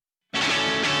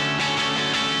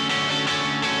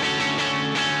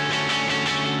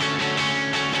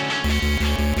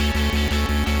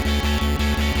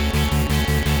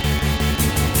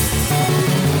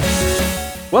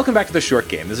Welcome back to The Short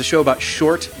Game. This is a show about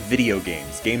short video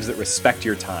games, games that respect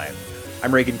your time.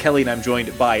 I'm Reagan Kelly, and I'm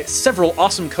joined by several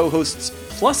awesome co-hosts,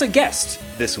 plus a guest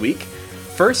this week.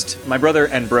 First, my brother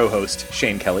and bro host,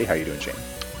 Shane Kelly. How are you doing, Shane?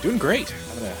 Doing great.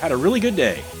 Had a really good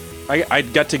day. I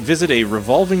got to visit a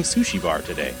revolving sushi bar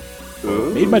today.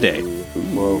 Ooh. Made my day.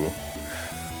 Whoa.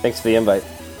 Thanks for the invite.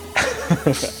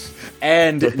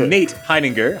 And Nate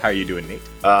Heininger. How are you doing, Nate?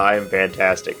 I am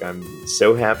fantastic. I'm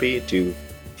so happy to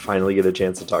finally get a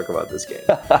chance to talk about this game.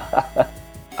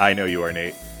 I know you are,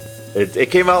 Nate.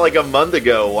 It came out like a month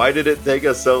ago. Why did it take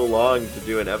us so long to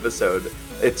do an episode?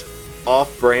 It's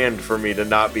off-brand for me to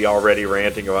not be already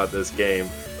ranting about this game.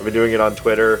 I've been doing it on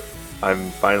Twitter.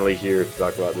 I'm finally here to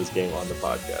talk about this game on the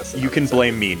podcast. You can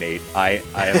blame me, Nate. I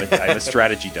am a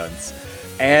strategy dunce.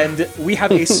 And we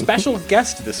have a special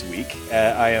guest this week.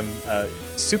 I am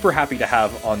super happy to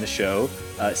have on the show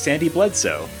Sandy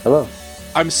Bledsoe. Hello.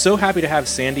 I'm so happy to have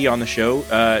Sandy on the show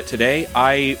today.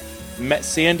 I met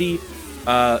Sandy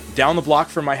down the block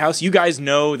from my house. You guys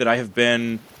know that I have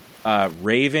been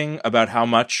raving about how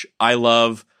much I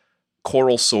love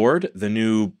Coral Sword, the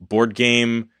new board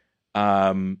game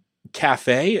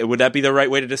cafe. Would that be the right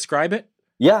way to describe it?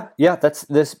 Yeah. That's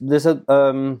this. There's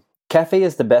a cafe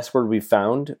is the best word we've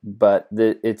found, but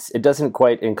it doesn't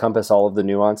quite encompass all of the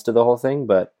nuance to the whole thing.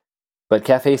 But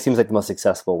cafe seems like the most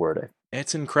accessible word.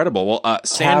 It's incredible. Well,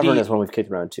 Sandy, tavern is one we've kicked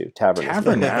around too.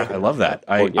 Tavern. Yeah, I love that.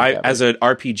 I as an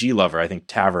RPG lover, I think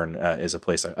tavern is a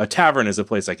place. A tavern is a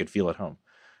place I could feel at home.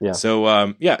 Yeah.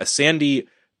 So Sandy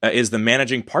is the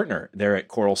managing partner there at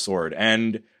Coral Sword,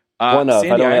 and one of.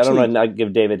 Sandy, I don't want to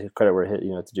give David credit where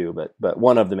it's due, but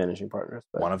one of the managing partners.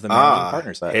 One of the managing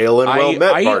partners. Hail and well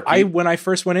met, Marky. When I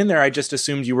first went in there, I just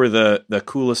assumed you were the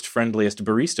coolest, friendliest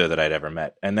barista that I'd ever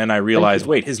met, and then I realized,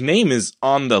 wait, his name is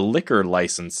on the liquor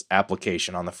license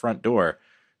application on the front door,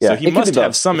 so he must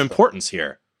have some importance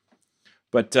here.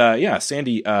 But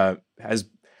Sandy has.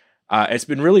 It's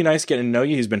been really nice getting to know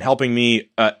you. He's been helping me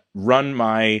run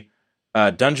my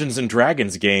Dungeons and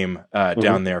Dragons game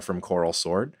down there from Coral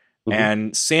Sword. Mm-hmm.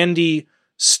 And Sandy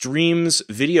streams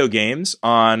video games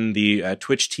on the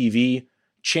Twitch TV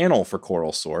channel for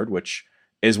Coral Sword, which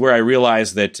is where I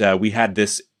realized that we had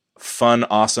this fun,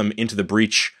 awesome Into the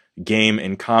Breach game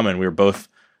in common. We were both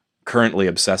currently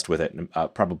obsessed with it. I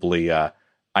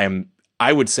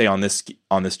would say on this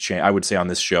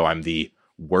show, I'm the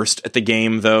worst at the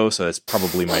game, though, so that's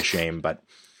probably my shame. But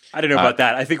I don't know about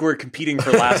that. I think we're competing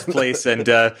for last place, and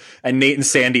Nate and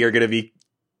Sandy are going to be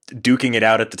duking it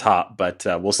out at the top, but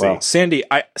we'll see. Well, Sandy,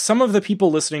 some of the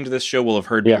people listening to this show will have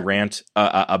heard me rant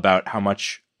about how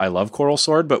much I love Coral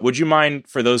Sword, but would you mind,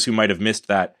 for those who might have missed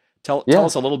that, tell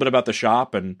us a little bit about the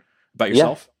shop and about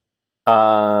yourself?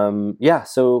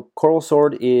 So Coral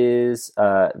Sword is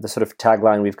the sort of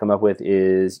tagline we've come up with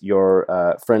is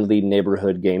your friendly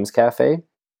neighborhood games cafe.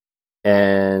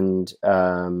 And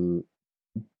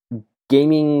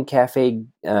gaming cafe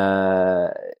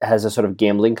has a sort of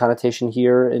gambling connotation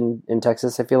here in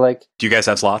Texas, I feel like. Do you guys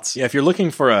have slots? Yeah, if you're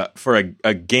looking for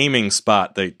a gaming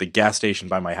spot, the gas station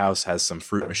by my house has some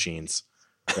fruit machines.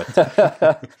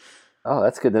 Oh,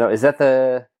 that's good to know. Is that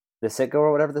the Citgo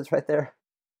or whatever that's right there?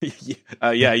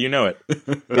 Yeah, you know it.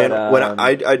 Man, when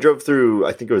I drove through,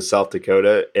 I think it was South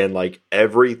Dakota, and like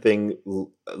everything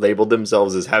labeled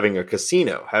themselves as having a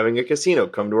casino.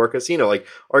 Come to our casino. Like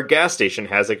our gas station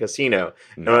has a casino.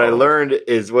 No. And what I learned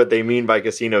is what they mean by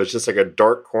casino is just like a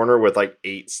dark corner with like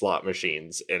 8 slot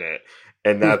machines in it.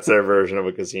 And that's their version of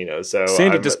a casino. So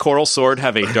Sandy, does Coral Sword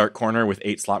have a dark corner with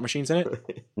 8 slot machines in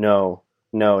it? No,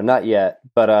 not yet.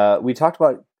 But we talked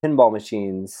about pinball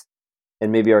machines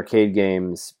and maybe arcade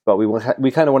games, but we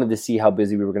kind of wanted to see how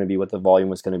busy we were going to be, what the volume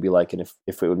was going to be like, and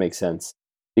if it would make sense,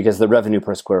 because the revenue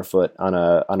per square foot on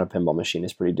a pinball machine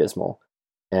is pretty dismal,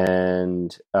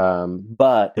 and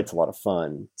but it's a lot of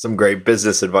fun. Some great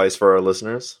business advice for our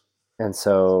listeners. And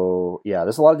so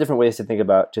there's a lot of different ways to think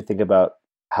about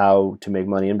how to make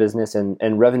money in business,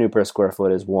 and revenue per square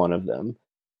foot is one of them.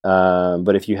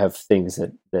 But if you have things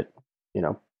that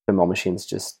pinball machines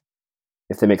just,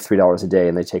 if they make $3 a day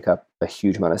and they take up a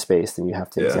huge amount of space, then you have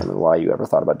to examine why you ever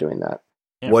thought about doing that.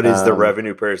 What is the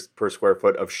revenue per square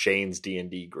foot of Shane's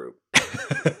D&D group?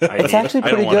 It's actually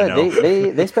pretty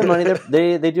good. They spend money.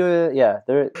 They do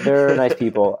they're nice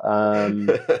people, and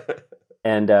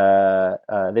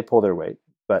they pull their weight.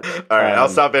 But all right, I'll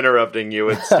stop interrupting you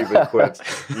with stupid quips.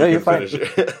 No, you're fine.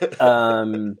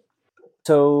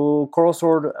 So Coral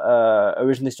Sword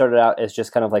originally started out as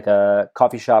just kind of like a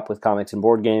coffee shop with comics and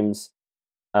board games.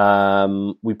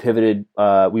 We pivoted.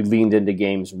 We leaned into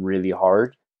games really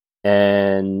hard,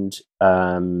 and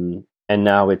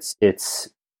now it's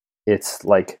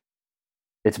like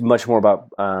it's much more about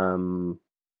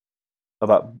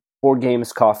board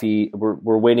games, coffee.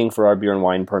 We're waiting for our beer and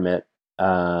wine permit.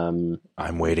 I'm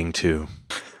waiting too.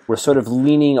 We're sort of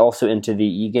leaning also into the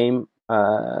e-game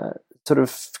sort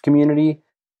of community.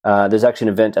 There's actually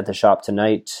an event at the shop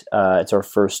tonight. It's our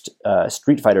first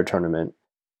Street Fighter tournament,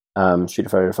 Street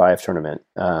Fighter 5 tournament.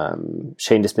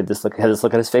 Shane just had this look at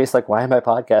his face like, why am I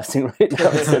podcasting right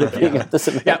now instead of being at this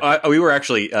event? Yeah, we were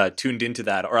actually tuned into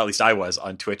that, or at least I was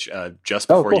on Twitch just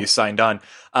before you signed on.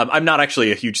 I'm not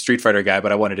actually a huge Street Fighter guy,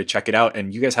 but I wanted to check it out.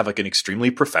 And you guys have like an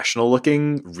extremely professional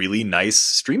looking, really nice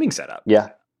streaming setup.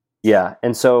 Yeah.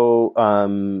 And so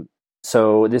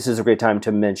this is a great time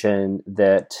to mention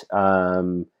that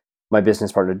my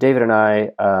business partner David and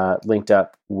I linked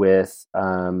up with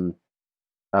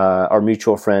our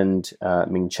mutual friend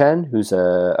Ming Chen, who's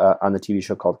on the TV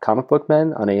show called Comic Book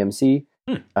Men on AMC,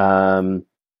 and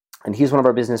he's one of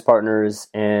our business partners.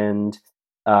 And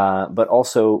but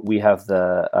also we have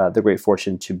the great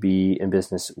fortune to be in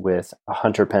business with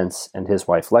Hunter Pence and his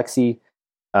wife Lexi,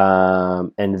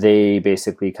 and they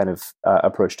basically kind of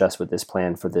approached us with this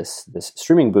plan for this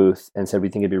streaming booth and said we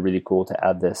think it'd be really cool to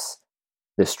add this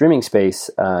streaming space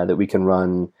that we can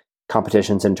run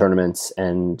competitions and tournaments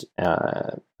and I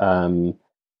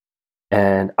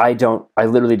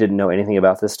literally didn't know anything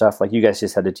about this stuff. Like, you guys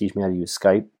just had to teach me how to use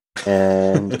Skype,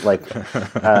 and like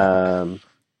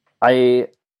I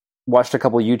watched a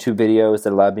couple YouTube videos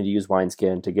that allowed me to use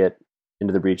Wineskin to get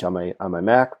into the breach on my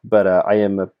Mac, but I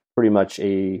am pretty much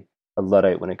a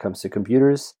Luddite when it comes to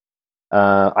computers.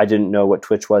 I didn't know what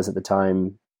Twitch was at the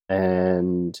time,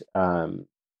 and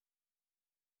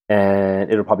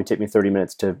it'll probably take me 30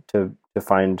 minutes to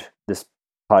find this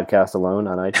podcast alone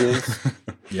on iTunes.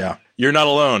 Yeah, you're not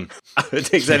alone. It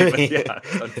takes anybody. Yeah,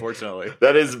 unfortunately.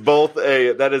 That is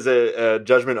a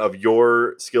judgment of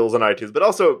your skills on iTunes, but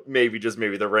also maybe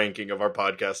the ranking of our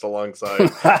podcast alongside.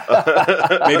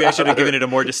 Maybe I should have given it a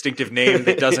more distinctive name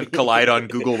that doesn't collide on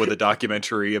Google with a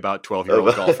documentary about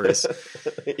 12-year-old golfers.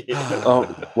 Oh,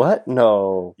 what?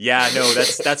 No. Yeah, no,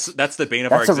 that's the bane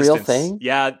of our existence. That's a real thing?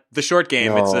 Yeah, The Short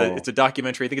Game. No. It's a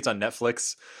documentary. I think it's on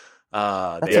Netflix.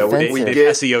 They've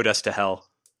offensive. SEO'd us to hell.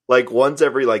 Like once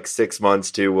every 6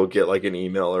 months too, we'll get like an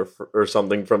email or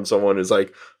something from someone who's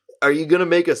like, "Are you gonna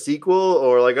make a sequel?"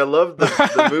 Or like, "I love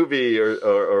the movie,"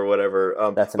 or whatever.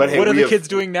 That's but hey, what are the kids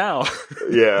doing now?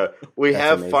 Yeah, we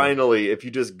have amazing. finally. If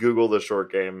you just Google The Short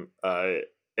Game,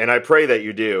 and I pray that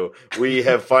you do, we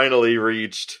have finally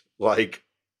reached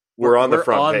we're on the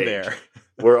front page. There.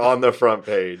 We're on the front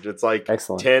page. It's like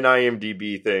Excellent. 10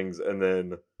 IMDb things, and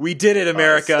then we did it,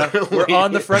 America. We're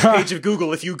on the front page of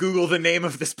Google if you Google the name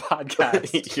of this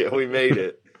podcast. Yeah, we made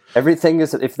it. Everything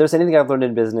is, if there's anything I've learned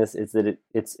in business, it's that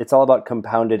it's all about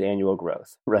compounded annual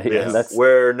growth, right? Yes. And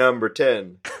We're number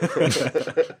 10.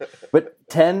 But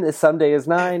 10 is someday is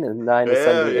 9, and 9 is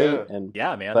someday 8. And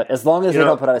yeah, man. But as long as they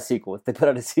don't put out a sequel, if they put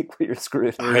out a sequel, you're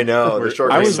screwed. I know.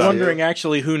 I was wondering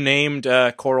actually who named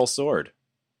Coral Sword.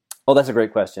 Oh, that's a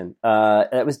great question.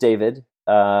 That was David,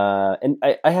 and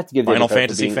I have to give David Final credit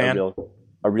Fantasy for being fan,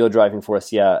 a real driving force,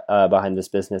 behind this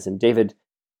business. And David,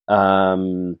 he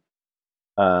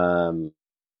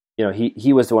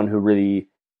was the one who really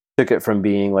took it from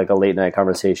being like a late night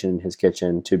conversation in his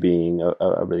kitchen to being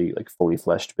a really fully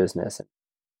fleshed business.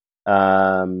 He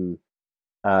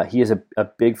is a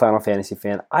big Final Fantasy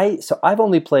fan. I've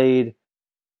only played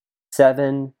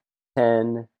 7,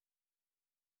 10.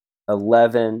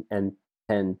 11 and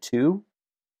 10-2,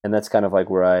 and that's kind of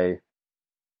where I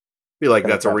feel like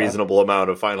that's a reasonable amount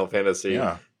of Final Fantasy.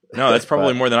 Yeah, no, that's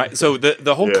probably more than I. So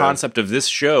the whole concept of this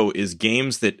show is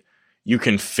games that you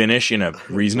can finish in a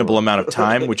reasonable amount of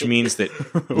time, which means that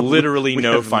literally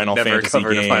no Final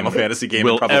Fantasy game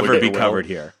will ever be covered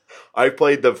here. I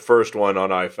played the first one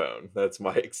on iPhone. That's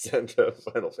my extent of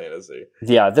Final Fantasy.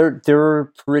 Yeah,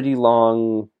 they're pretty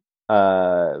long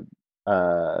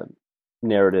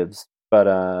narratives, but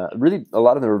really a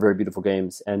lot of them are very beautiful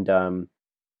games, and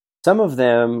some of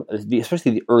them,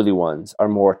 especially the early ones, are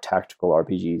more tactical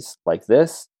RPGs like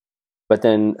this, but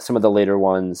then some of the later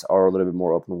ones are a little bit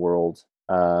more open world.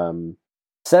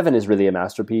 7 is really a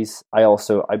masterpiece.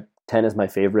 10 is my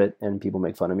favorite, and people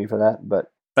make fun of me for that,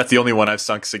 but that's the only one I've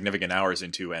sunk significant hours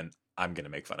into, and I'm gonna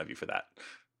make fun of you for that.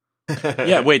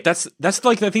 Yeah, wait, that's I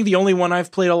think the only one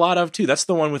I've played a lot of too. That's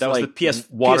the one with the PS2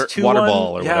 water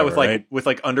ball or yeah, whatever, with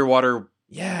underwater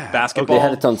basketball. They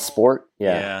had its own sport.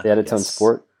 Yeah. They had its own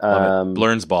sport.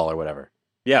 Blurns Ball or whatever.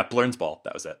 Yeah, Blurns Ball.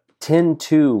 That was it.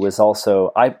 10-2 was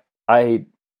also I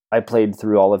played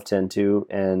through all of 10-2,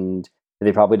 and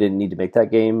they probably didn't need to make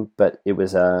that game, but it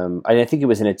was I think it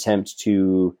was an attempt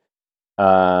to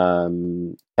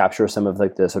capture some of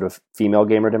like the sort of female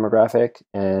gamer demographic.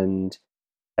 And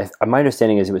my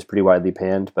understanding is it was pretty widely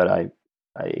panned, but I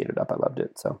ate it up. I loved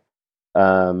it. So,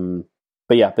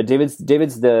 but David's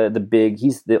the big,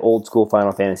 he's the old school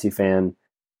Final Fantasy fan.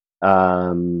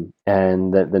 And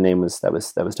the name was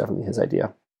definitely his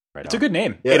idea. Right, it's a good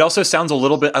name. Yeah. It also sounds a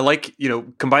little bit, I like,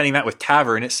 combining that with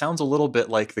tavern, it sounds a little bit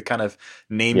like the kind of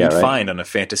name you'd find on a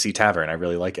fantasy tavern. I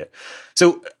really like it.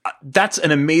 So that's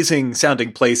an amazing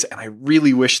sounding place, and I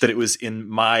really wish that it was in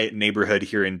my neighborhood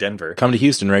here in Denver. Come to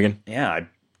Houston, Reagan. Yeah, I'm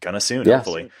gonna soon,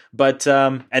 hopefully. But,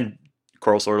 and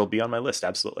Coral Sword will be on my list,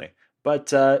 absolutely.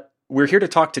 But we're here to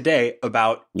talk today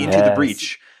about Into the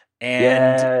Breach.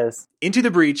 And Into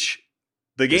the Breach,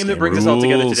 the game that brings us all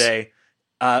together today.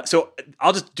 So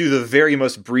I'll just do the very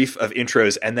most brief of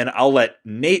intros, and then I'll let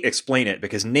Nate explain it,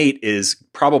 because Nate is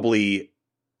probably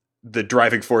the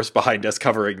driving force behind us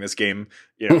covering this game.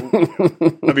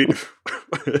 I mean,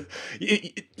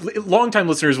 longtime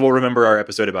listeners will remember our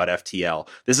episode about FTL.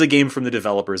 This is a game from the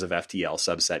developers of FTL,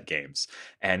 Subset Games.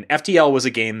 And FTL was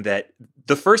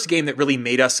the first game that really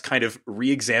made us kind of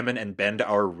re-examine and bend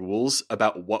our rules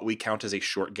about what we count as a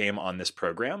short game on this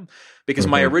program. Because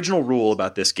my original rule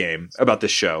about this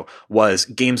show, was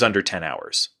games under 10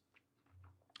 hours.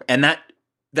 And that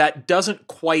doesn't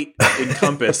quite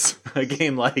encompass a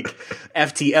game like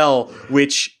FTL,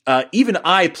 which even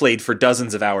I played for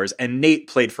dozens of hours, and Nate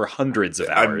played for hundreds of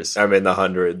hours. I'm in the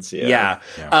hundreds, yeah.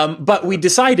 But we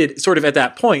decided sort of at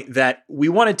that point that we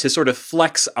wanted to sort of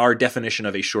flex our definition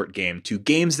of a short game to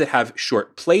games that have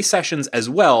short play sessions as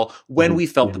well, when we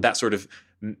felt that sort of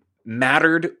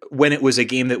mattered, when it was a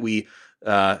game that we...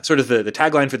 sort of the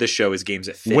tagline for this show is games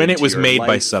that fit when it was made life.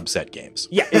 By Subset Games.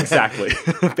 Yeah, exactly.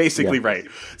 Basically, right.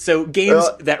 So games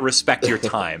that respect your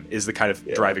time is the kind of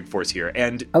driving force here.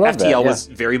 And FTL was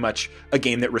very much a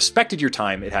game that respected your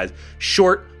time. It had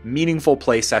short, meaningful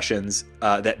play sessions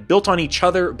that built on each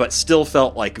other, but still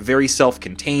felt like very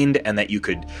self-contained, and that you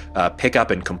could pick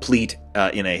up and complete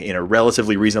in a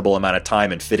relatively reasonable amount of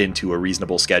time and fit into a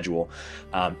reasonable schedule.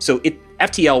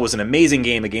 FTL was an amazing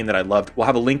game, a game that I loved. We'll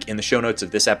have a link in the show notes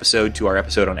of this episode to our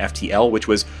episode on FTL, which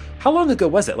was, how long ago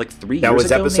was that? Like 3 years ago? That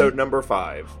was episode number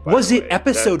 5. Was it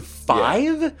episode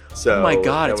 5? Yeah. So oh my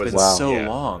God, it's been so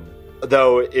long.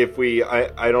 Though, if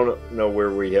I don't know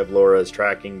where we have Laura's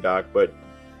tracking doc, but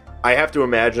I have to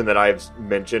imagine that I've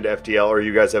mentioned FTL, or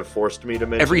you guys have forced me to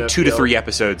mention every FTL. 2 to 3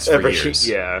 episodes for years.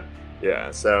 Yeah.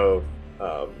 So,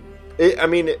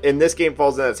 and this game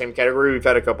falls in that same category. We've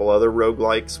had a couple other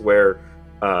roguelikes where,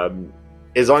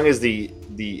 as long as the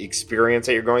experience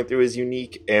that you're going through is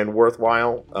unique and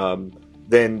worthwhile,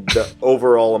 then the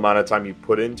overall amount of time you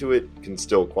put into it can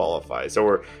still qualify.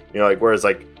 So whereas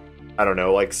I don't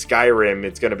know, like Skyrim,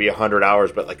 it's going to be 100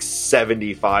 hours, but like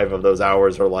 75 of those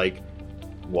hours are like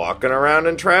walking around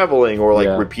and traveling, or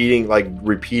repeating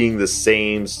the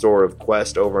same sort of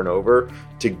quest over and over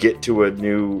to get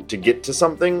to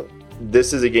something.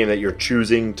 This is a game that you're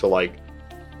choosing to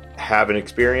have an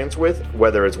experience with,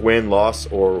 whether it's win, loss,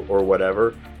 or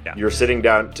whatever. You're sitting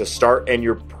down to start, and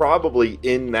you're probably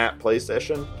in that play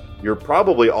session. You're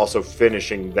probably also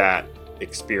finishing that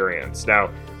experience.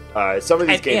 Now, some of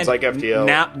these games like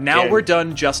FTL... Now we're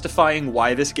done justifying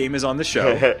why this game is on the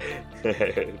show.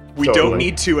 We don't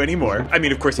need to anymore. I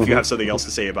mean, of course, if you have something else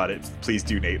to say about it, please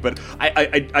do, Nate. But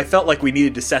I felt like we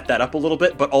needed to set that up a little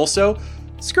bit, but also...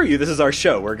 Screw you, this is our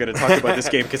show. We're going to talk about this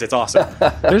game because it's awesome.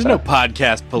 There's no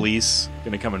podcast police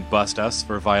going to come and bust us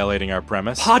for violating our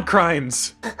premise. Pod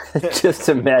crimes! Just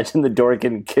imagine the door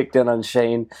getting kicked in on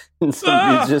Shane and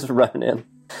some dude's just running in.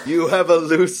 You have a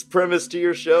loose premise to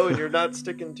your show and you're not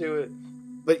sticking to it.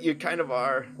 But you kind of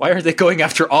are. Why are they going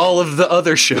after all of the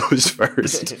other shows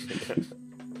first?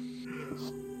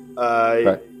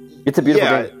 Right. It's a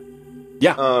beautiful game.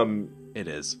 Yeah. It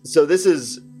is. So this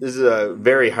is a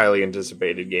very highly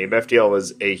anticipated game. FTL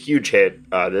was a huge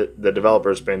hit. The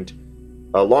developers spent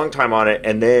a long time on it,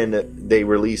 and then they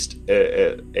released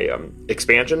a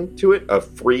expansion to it, a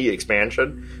free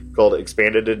expansion called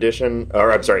Advanced Edition,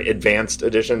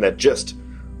 that just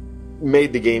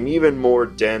made the game even more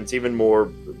dense, even more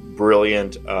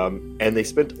brilliant. And they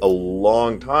spent a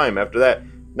long time after that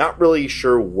not really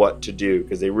sure what to do,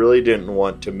 because they really didn't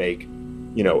want to make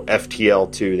FTL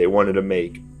 2. They wanted to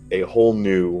make a whole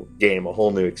new game, a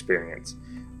whole new experience.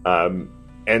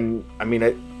 And I mean,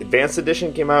 Advanced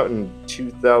Edition came out in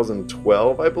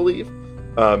 2012, I believe,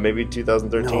 maybe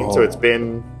 2013. No. So it's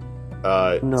been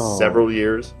several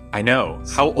years. I know.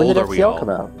 How old are we all? Come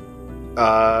out?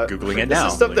 Googling it now.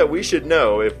 This is stuff that we should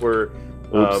know if we're.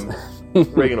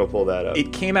 Reagan will pull that up.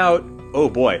 It came out. Oh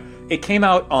boy. It came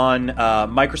out on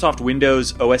Microsoft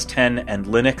Windows, OS X, and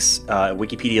Linux.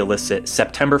 Wikipedia lists it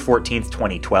September 14th,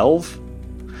 2012.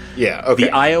 Yeah, okay.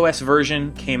 The iOS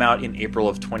version came out in April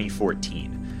of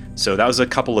 2014. So that was a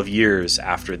couple of years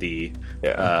after the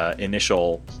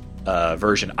initial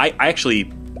version. I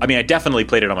definitely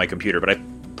played it on my computer, but I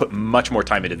put much more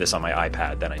time into this on my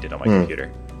iPad than I did on my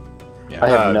computer. Yeah. I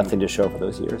have nothing to show for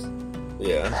those years.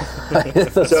 Yeah.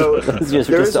 those years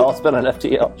were just all spent on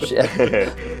FTL.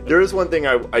 Shit. There is one thing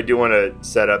I do want to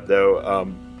set up,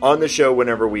 though. On the show,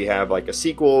 whenever we have like a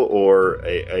sequel or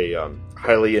a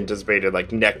highly anticipated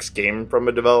like next game from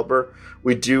a developer,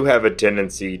 we do have a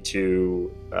tendency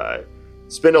to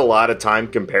spend a lot of time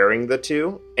comparing the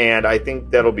two, and I think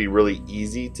that'll be really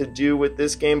easy to do with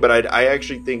this game. But I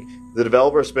actually think the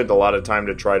developer spent a lot of time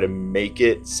to try to make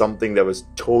it something that was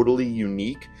totally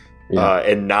unique.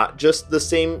 And not just the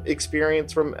same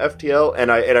experience from FTL, and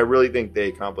I really think they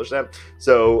accomplished that.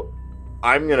 So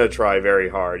I'm gonna try very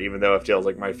hard, even though FTL is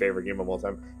like my favorite game of all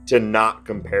time, to not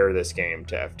compare this game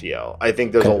to FTL. I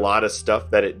think there's a lot of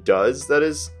stuff that it does that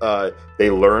is they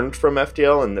learned from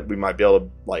FTL, and that we might be able to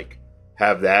like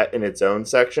have that in its own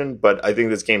section. But I think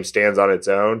this game stands on its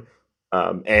own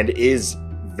and is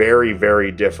very,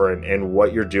 very different in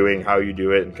what you're doing, how you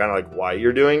do it, and kind of like why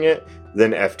you're doing it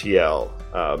than FTL.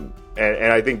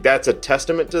 And I think that's a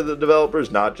testament to the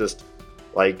developers, not just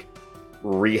like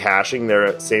rehashing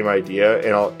their same idea.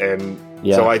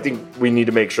 So I think we need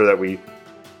to make sure that we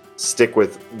stick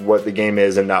with what the game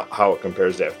is and not how it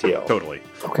compares to FTL. Totally.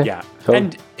 Okay. Yeah.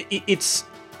 And it's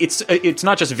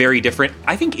not just very different.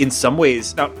 I think in some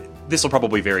ways, now this will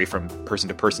probably vary from person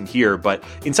to person here, but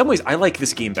in some ways I like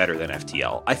this game better than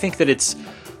FTL. I think that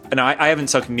and I haven't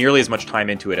sunk nearly as much time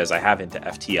into it as I have into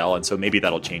FTL, and so maybe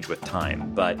that'll change with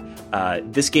time. But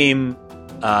this game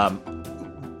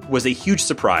was a huge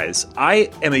surprise. I'm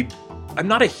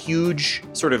not a huge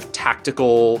sort of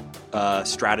tactical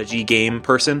strategy game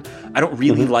person. I don't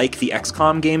really like the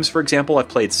XCOM games, for example. I've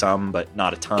played some, but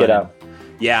not a ton. Get out.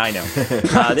 Yeah, I know.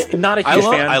 Not a huge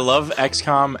fan. I love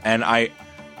XCOM, and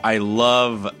I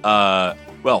love,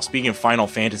 speaking of Final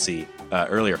Fantasy,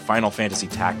 earlier, Final Fantasy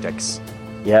Tactics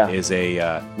is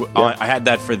I had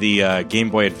that for the Game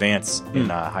Boy Advance in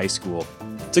high school.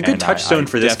 It's a good touchstone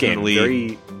for this game.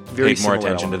 Very paid more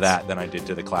attention to that than I did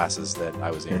to the classes that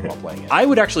I was in while playing it. I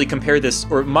would actually compare this,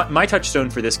 or my touchstone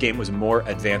for this game was more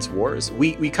Advance Wars.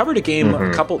 We covered a game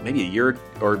maybe a year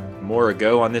or more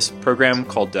ago on this program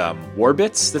called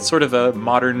Warbits. That's sort of a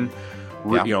modern,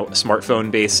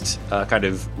 smartphone-based kind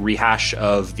of rehash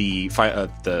of the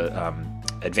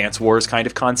Advance Wars kind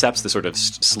of concepts, the sort of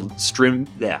slimmed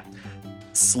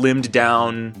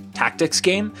down tactics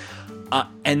game.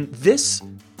 And this,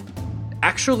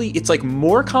 actually, it's like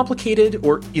more complicated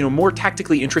or, more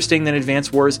tactically interesting than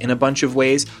Advance Wars in a bunch of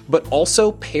ways, but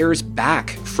also pairs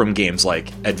back from games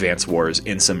like Advance Wars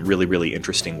in some really, really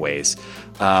interesting ways.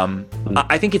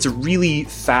 I think it's a really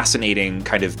fascinating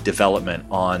kind of development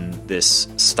on this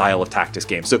style of tactics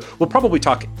game. So we'll probably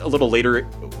talk a little later,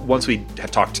 once we have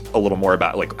talked a little more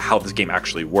about like how this game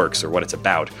actually works or what it's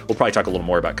about. We'll probably talk a little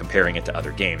more about comparing it to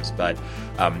other games. But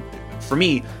for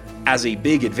me, as a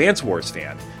big Advance Wars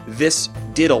fan, this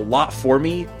did a lot for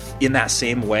me in that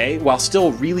same way, while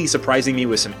still really surprising me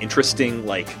with some interesting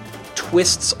like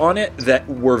twists on it that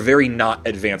were very not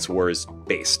Advance Wars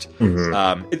based.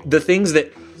 The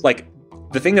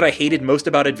thing that I hated most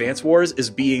about Advance Wars is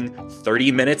being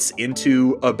 30 minutes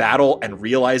into a battle and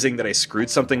realizing that I screwed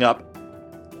something up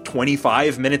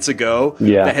 25 minutes ago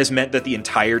that has meant that the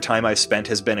entire time I've spent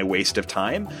has been a waste of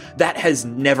time. That has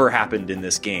never happened in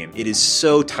this game. It is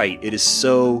so tight. It is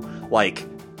so like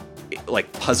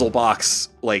puzzle box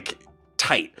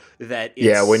tight that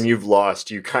it's... when you've lost,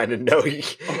 you kind of know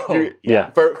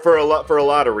for a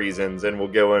lot of reasons, and we'll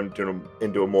go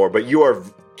into more, but you are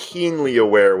keenly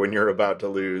aware when you're about to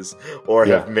lose or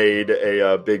have made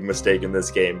a big mistake in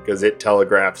this game, because it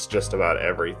telegraphs just about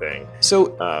everything.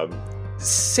 So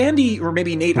Sandy, or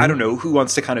maybe Nate, I don't know who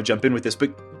wants to kind of jump in with this,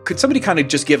 but could somebody kind of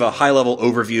just give a high-level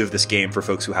overview of this game for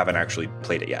folks who haven't actually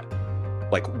played it yet?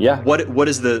 What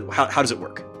is how does it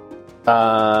work?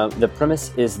 The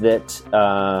premise is that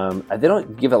they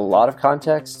don't give a lot of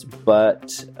context,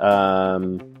 but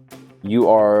you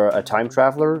are a time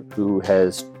traveler who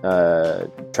has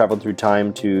traveled through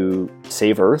time to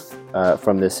save Earth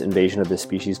from this invasion of this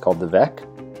species called the Vec.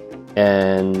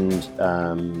 And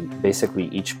basically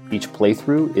each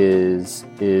playthrough is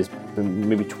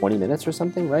maybe 20 minutes or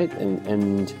something, right?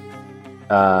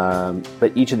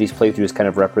 But each of these playthroughs kind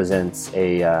of represents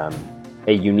a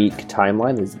unique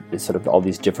timeline. There's sort of all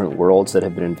these different worlds that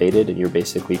have been invaded, and you're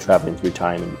basically traveling through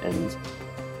time and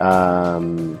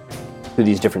through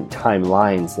these different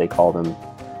timelines, they call them.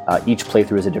 Each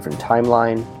playthrough is a different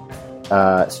timeline,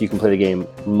 so you can play the game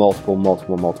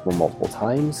multiple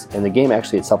times. And the game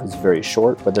actually itself is very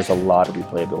short, but there's a lot of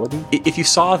replayability. If you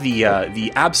saw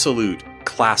the absolute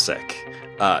classic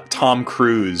Tom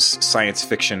Cruise science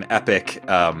fiction epic,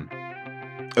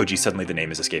 suddenly the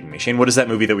name is escaping me. Shane, what is that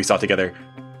movie that we saw together?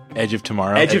 Edge of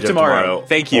Tomorrow. Edge of Tomorrow.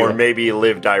 Thank you. Or maybe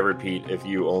Live, Die, Repeat if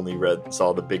you only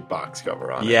saw the big box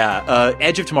cover on it. Yeah,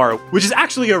 Edge of Tomorrow, which is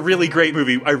actually a really great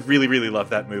movie. I really, really love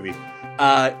that movie.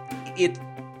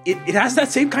 It has that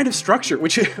same kind of structure,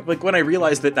 which, like, when I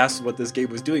realized that that's what this game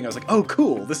was doing, I was like, oh,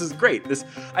 cool, this is great.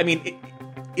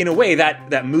 In a way,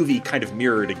 that movie kind of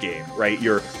mirrored a game, right?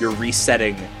 You're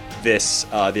resetting this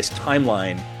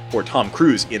timeline, or Tom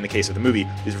Cruise, in the case of the movie,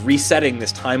 is resetting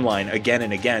this timeline again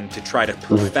and again to try to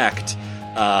perfect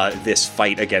this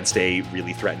fight against a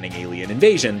really threatening alien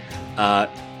invasion.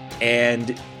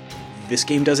 And this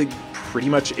game does it pretty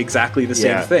much exactly the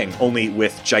same thing, only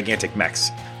with gigantic mechs,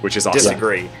 which is awesome.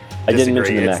 Disagree. I didn't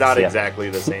mention the mechs. It's not exactly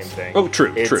the same thing. Oh,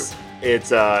 true.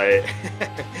 It's I'm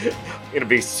gonna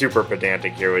be super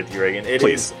pedantic here with you, Reagan.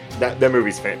 Please. That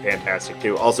movie's fantastic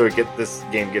too. Also, this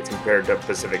game gets compared to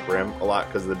Pacific Rim a lot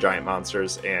because of the giant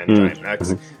monsters and giant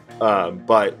mechs.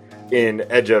 But in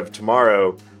Edge of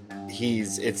Tomorrow,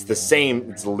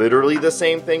 it's literally the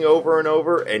same thing over and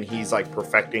over, and he's like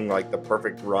perfecting like the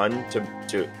perfect run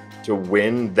to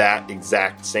win that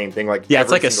exact same thing. Like,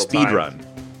 it's like a speed run.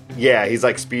 Yeah, he's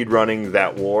like speed running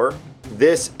that war.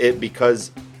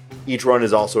 Because each run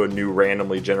is also a new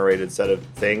randomly generated set of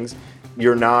things.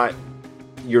 You're not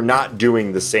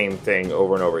doing the same thing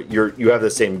over and over. You have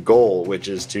the same goal, which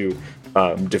is to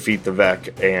defeat the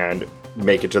Vec and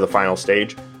make it to the final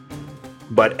stage.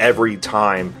 But every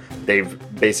time they've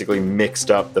basically mixed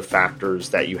up the factors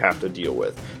that you have to deal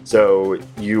with. So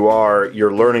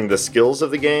you're learning the skills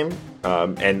of the game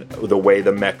and the way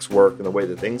the mechs work and the way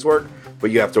the things work, but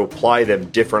you have to apply them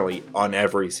differently on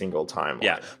every single timeline.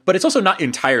 Yeah, but it's also not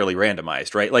entirely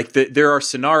randomized, right? Like there are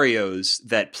scenarios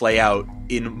that play out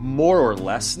in more or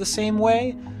less the same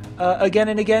way again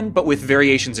and again, but with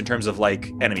variations in terms of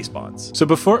like enemy spawns. So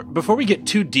before we get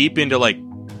too deep into like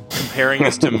comparing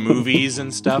this to movies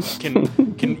and stuff,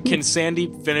 can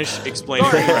Sandy finish explaining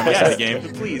the premise of the game,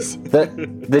 please? The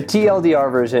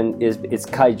TLDR version is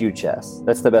kaiju chess.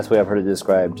 That's the best way I've heard it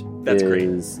described. That's great.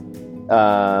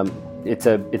 It's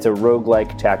a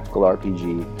roguelike tactical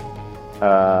RPG.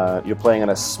 You're playing on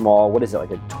a small, what is it,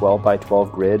 like a 12 by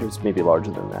 12 grid? It's maybe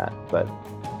larger than that, but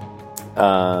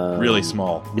really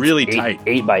small, really tight.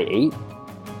 8 by 8.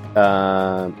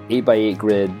 8 by 8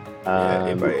 grid.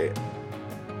 8 by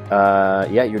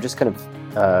 8. You're just kind of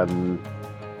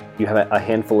you have a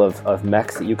handful of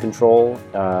mechs that you control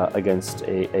against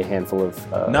a handful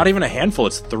of not even a handful,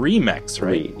 it's 3 mechs,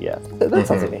 right? 3, yeah. That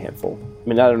sounds like a handful. I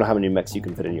mean, I don't know how many mechs you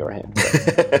can fit in your hand.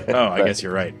 I guess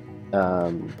you're right.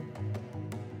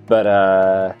 But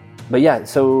yeah,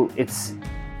 so it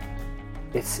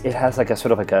has like a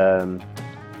sort of like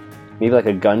maybe like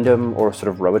a Gundam or sort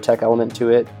of Robotech element to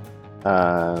it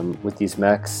with these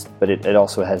mechs, but it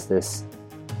also has this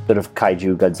sort of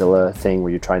kaiju Godzilla thing where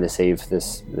you're trying to save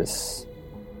these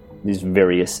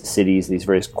various cities, these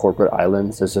various corporate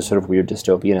islands. There's a sort of weird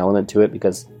dystopian element to it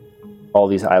because all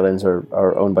these islands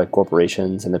are owned by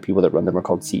corporations, and the people that run them are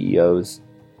called CEOs.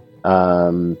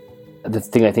 The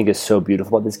thing I think is so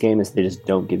beautiful about this game is they just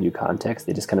don't give you context.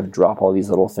 They just kind of drop all these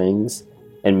little things,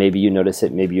 and maybe you notice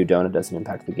it, maybe you don't. It doesn't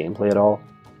impact the gameplay at all.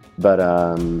 But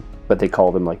they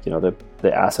call them, like,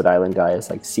 the Acid Island guy is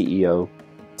like CEO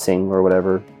Singh or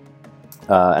whatever.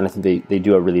 And I think they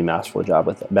do a really masterful job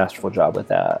with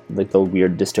that, like the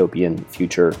weird dystopian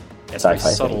future sci-fi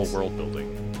subtle things. World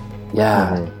building.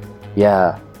 Yeah. Mm-hmm.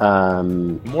 Yeah.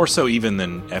 More so even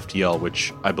than FTL,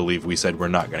 which I believe we said we're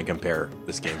not going to compare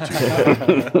this game to.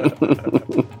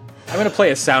 I'm going to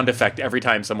play a sound effect every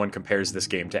time someone compares this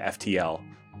game to FTL.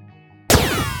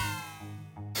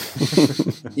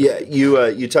 Yeah,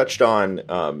 you touched on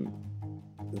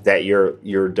that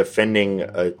you're defending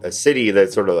a city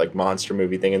that's sort of like monster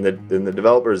movie thing, and the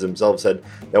developers themselves said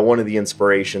that one of the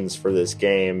inspirations for this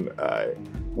game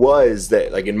was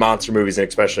that, like, in monster movies and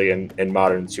especially in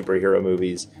modern superhero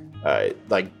movies,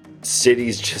 like,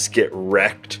 cities just get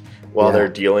wrecked while they're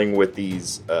dealing with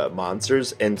these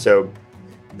monsters, and so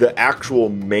the actual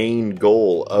main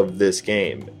goal of this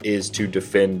game is to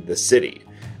defend the city.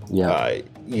 They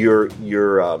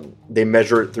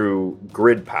measure it through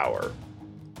grid power.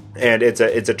 And it's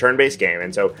a turn-based game,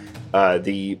 and so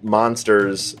the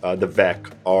monsters, the Vec,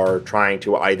 are trying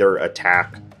to either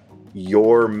attack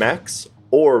your mechs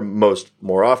or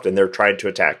more often, they're trying to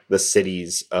attack the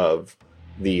cities of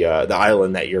the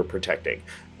island that you're protecting.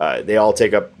 They all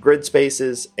take up grid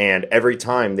spaces, and every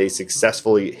time they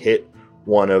successfully hit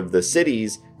one of the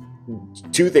cities,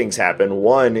 two things happen.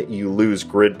 One, you lose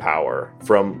grid power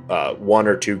from 1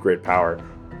 or 2 grid power.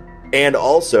 And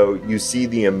also, you see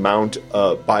the amount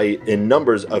in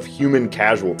numbers of human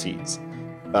casualties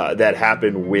that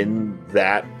happen when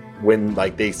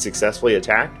they successfully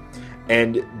attack.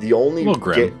 And the only and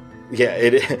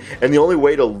the only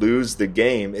way to lose the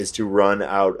game is to run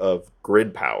out of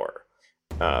grid power.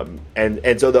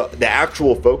 And so the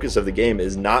actual focus of the game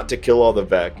is not to kill all the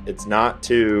Vek. It's not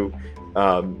to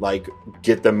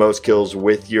get the most kills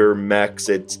with your mechs.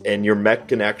 And your mech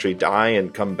can actually die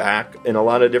and come back in a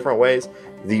lot of different ways.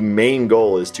 The main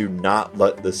goal is to not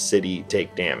let the city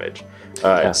take damage.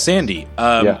 Sandy,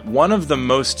 one of the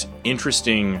most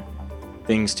interesting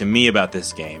things to me about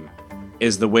this game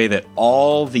is the way that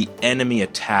all the enemy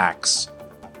attacks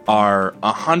are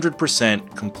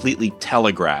 100% completely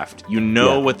telegraphed. You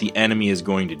know what the enemy is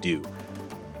going to do.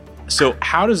 So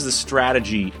how does the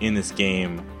strategy in this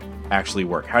game actually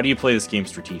work? How do you play this game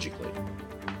strategically?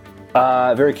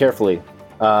 Very carefully.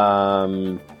 How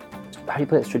do you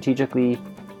play it strategically?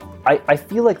 I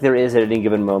feel like there is at any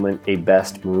given moment a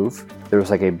best move. There's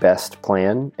like a best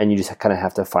plan, and you just kind of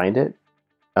have to find it.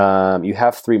 You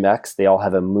have 3 mechs. They all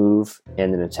have a move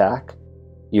and an attack.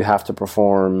 You have to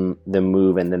perform the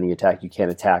move and then the attack. You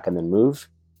can't attack and then move.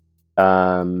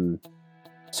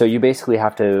 So you basically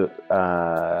have to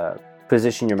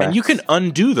position your mechs. And you can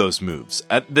undo those moves.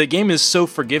 The game is so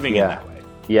forgiving in that way.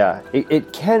 Yeah,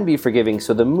 it can be forgiving.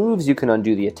 So the moves you can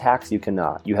undo, the attacks you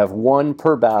cannot. You have 1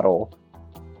 per battle,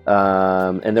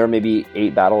 and there are maybe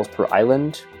 8 battles per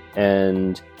island,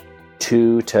 and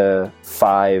 2 to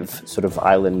 5 sort of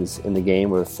islands in the game,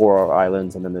 where 4 are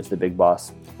islands, and then there's the big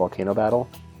boss volcano battle.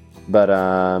 But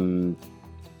I'd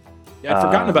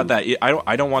forgotten about that.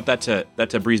 I don't want that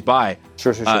to breeze by.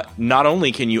 Sure. Not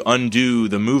only can you undo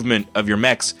the movement of your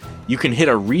mechs, you can hit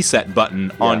a reset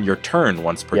button on your turn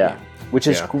once per game. Which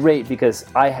is great, because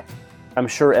I'm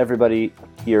sure everybody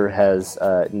here has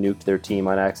nuked their team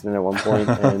on accident at one point.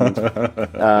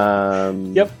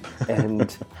 And,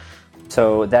 And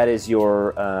so that is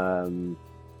your...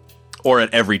 or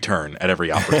at every turn, at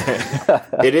every opportunity.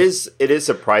 It is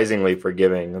surprisingly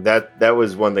forgiving. That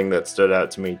was one thing that stood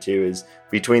out to me too, is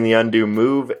between the undo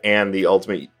move and the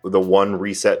 1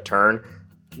 reset turn,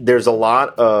 there's a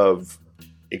lot of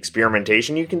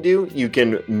experimentation you can do. You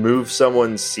can move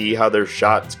someone, see how their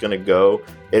shot's going to go.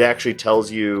 It actually tells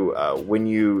you when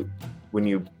you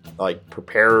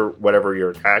prepare whatever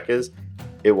your attack is,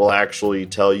 it will actually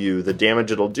tell you the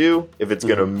damage it'll do. If it's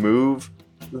going to move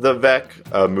the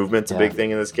Vek, movement's a big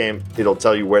thing in this game. It'll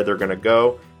tell you where they're going to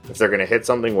go. If they're going to hit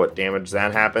something, what damage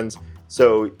that happens.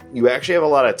 So you actually have a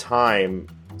lot of time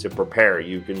to prepare.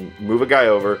 You can move a guy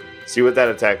over, see what that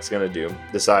attack's going to do,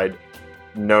 decide,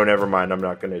 no, never mind, I'm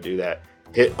not going to do that.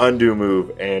 Hit undo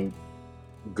move and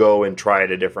go and try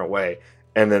it a different way.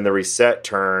 And then the reset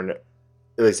turn, at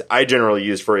least I generally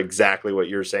use for exactly what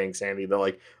you're saying, Sandy. They're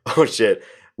like, oh shit,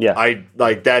 I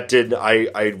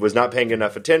was not paying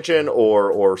enough attention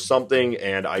or something,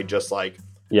 and I just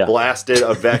blasted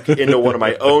a Vek into one of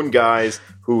my own guys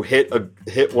who hit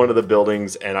one of the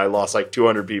buildings, and I lost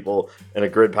 200 people in a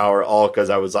grid power, all because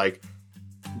I was like,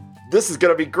 this is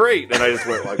gonna be great, and I just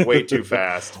went way too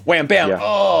fast. Wham bam! Yeah.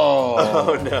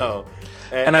 Oh no!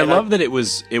 And I love that it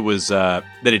was that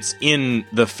it's in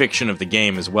the fiction of the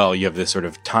game as well. You have this sort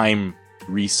of time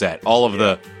reset. All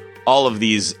of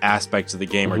these aspects of the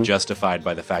game are justified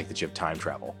by the fact that you have time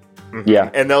travel. Mm-hmm. Yeah,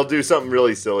 and they'll do something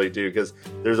really silly too, because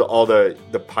there's all the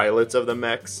pilots of the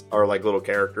mechs are like little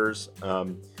characters,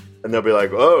 and they'll be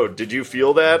like, "Oh, did you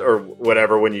feel that?" or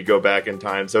whatever when you go back in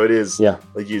time. So it is,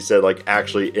 like you said,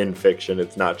 actually in fiction.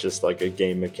 It's not just a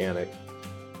game mechanic.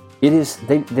 It is.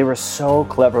 They were so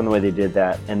clever in the way they did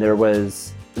that, and there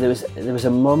was a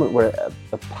moment where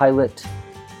a pilot,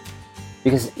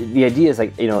 because the idea is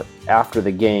after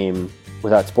the game,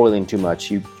 without spoiling too much,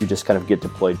 you just kind of get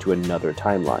deployed to another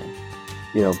timeline.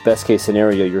 Best case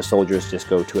scenario, your soldiers just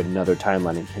go to another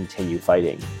timeline and continue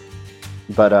fighting.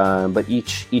 But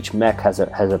each mech has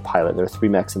a pilot. There are 3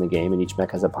 mechs in the game, and each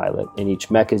mech has a pilot. And each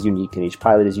mech is unique, and each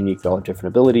pilot is unique. They all have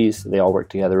different abilities. They all work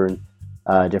together in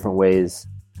different ways.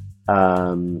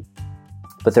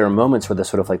 But there are moments where that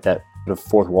sort of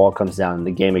fourth wall comes down, and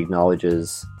the game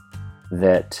acknowledges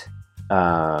that.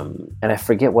 And I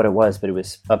forget what it was, but it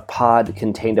was a pod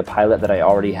contained a pilot that I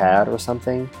already had or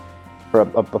something. Or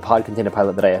a pod contained a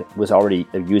pilot that I was already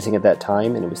using at that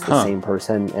time, and it was the same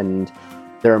person. And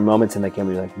there are moments in the game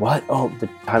where you're like, what? Oh, the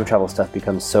time travel stuff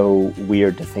becomes so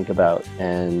weird to think about,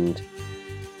 and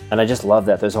I just love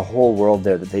that. There's a whole world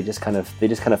there that they just kind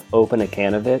of open a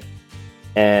can of it,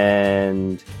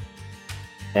 and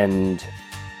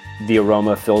the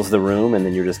aroma fills the room, and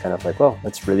then you're just kind of like, well,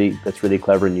 that's really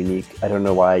clever and unique. I don't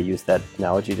know why I used that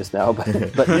analogy just now,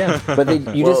 but yeah, but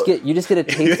you just get a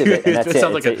taste of it, and that's it.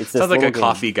 Sounds like a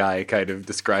coffee guy kind of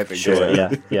describing. Sure,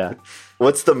 it. Yeah.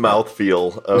 What's the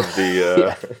mouthfeel of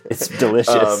the? It's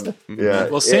delicious. Yeah.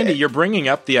 Well, Sandy, you're bringing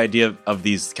up the idea of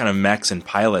these kind of mechs and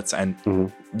pilots, and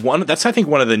that's I think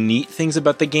one of the neat things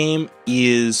about the game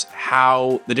is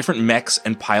how the different mechs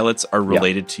and pilots are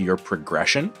related to your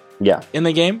progression. Yeah. In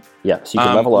the game. Yeah, so you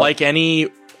can level up. Like any,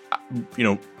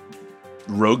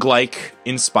 roguelike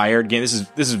inspired game. This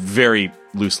is very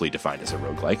loosely defined as a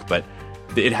roguelike, but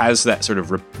it has that sort of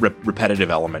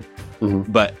repetitive element.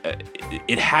 Mm-hmm. But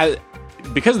it has,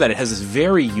 because of that, it has this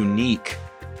very unique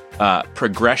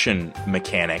progression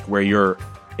mechanic where you're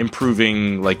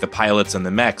improving like the pilots and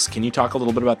the mechs. Can you talk a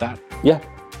little bit about that? Yeah.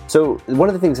 So one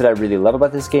of the things that I really love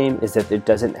about this game is that it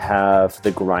doesn't have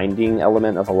the grinding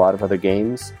element of a lot of other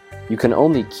games. You can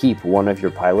only keep one of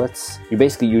your pilots.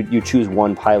 You choose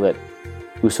one pilot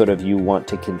who sort of you want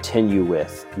to continue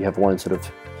with. You have one sort of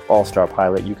all-star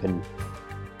pilot you can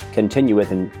continue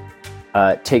with and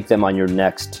take them on your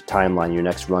next timeline, your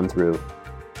next run-through.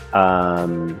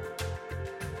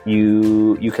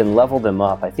 You can level them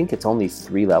up. I think it's only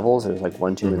 3 levels. There's like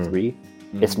 1, 2, and 3.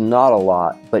 Mm-hmm. It's not a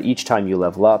lot, but each time you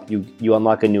level up, you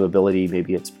unlock a new ability.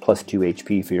 Maybe it's plus 2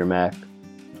 HP for your mech,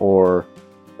 or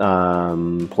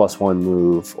plus 1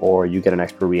 move, or you get an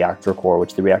extra reactor core,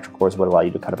 which the reactor cores would allow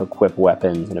you to kind of equip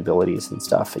weapons and abilities and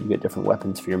stuff. You get different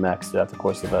weapons for your mechs throughout the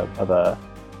course of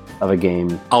a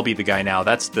game. I'll be the guy now.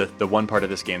 That's the one part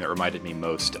of this game that reminded me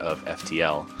most of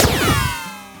FTL.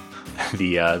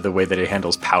 The way that it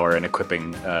handles power and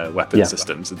equipping weapon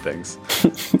systems and things.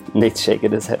 Nate's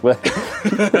shaking his head.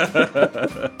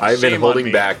 I've been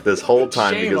holding back this whole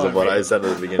time because of what I said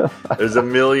at the beginning. There's a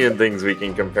million things we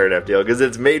can compare to FTL because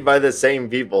it's made by the same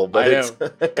people.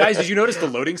 But guys, did you notice the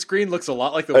loading screen looks a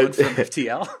lot like the one from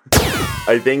FTL?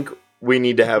 I think we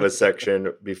need to have a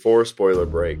section before spoiler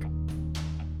break,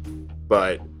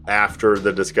 but after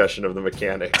the discussion of the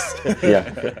mechanics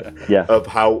of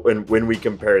how and when we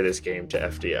compare this game to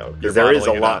FTL, because there is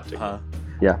a lot to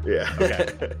yeah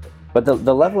okay. But the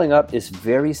leveling up is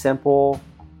very simple.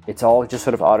 It's all just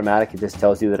sort of automatic. It just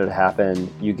tells you that it happened.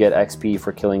 You get XP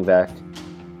for killing Vec.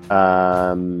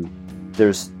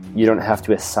 You don't have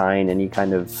to assign any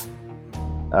kind of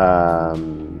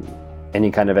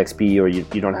XP, or you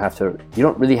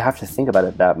don't really have to think about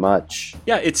it that much.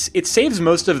 Yeah, it saves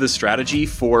most of the strategy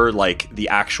for like the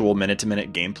actual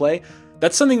minute-to-minute gameplay.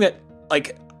 That's something that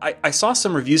like I saw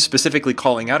some reviews specifically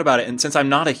calling out about it, and since I'm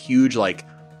not a huge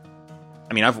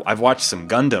I've watched some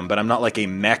Gundam, but I'm not like a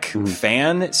mech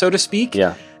fan, so to speak.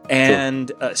 Yeah. And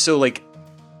so like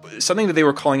something that they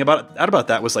were calling out about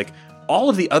that was like all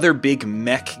of the other big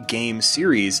mech game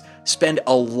series spend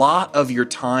a lot of your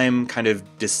time kind of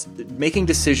making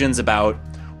decisions about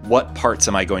what parts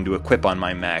am I going to equip on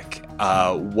my mech?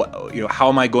 How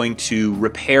am I going to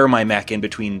repair my mech in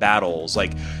between battles?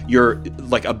 Like you're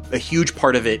like a huge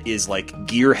part of it is like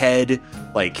gearhead,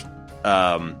 like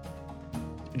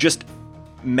just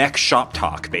mech shop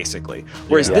talk, basically.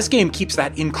 Whereas this game keeps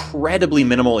that incredibly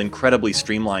minimal, incredibly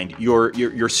streamlined.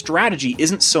 Your strategy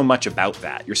isn't so much about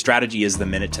that. Your strategy is the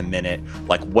minute to minute,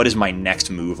 like what is my next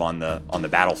move on the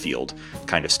battlefield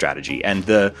kind of strategy. And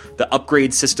the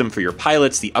upgrade system for your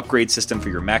pilots, the upgrade system for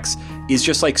your mechs is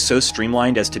just like so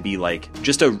streamlined as to be like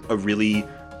just a really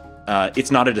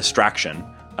it's not a distraction.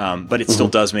 But it still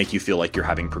does make you feel like you're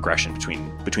having progression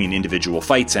between individual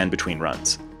fights and between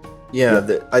runs. Yeah,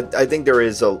 I think there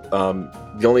is the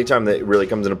only time that it really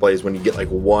comes into play is when you get like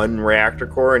one reactor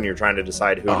core and you're trying to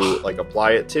decide who to like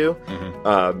apply it to.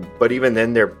 Mm-hmm. But even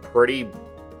then, they're pretty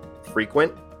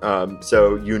frequent.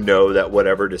 So you know that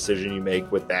whatever decision you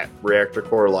make with that reactor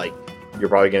core, like you're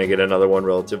probably going to get another one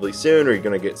relatively soon, or you're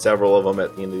going to get several of them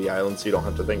at the end of the island, so you don't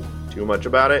have to think too much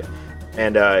about it.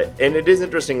 And it is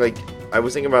interesting. Like I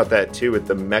was thinking about that too with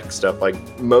the mech stuff.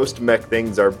 Like most mech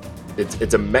things are.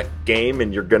 It's a mech game,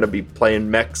 and you're going to be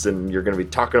playing mechs, and you're going to be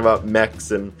talking about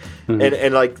mechs, and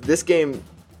like this game,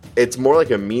 it's more like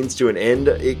a means to an end.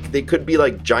 They could be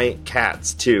like giant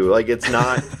cats too. Like it's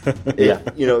not,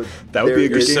 that would be a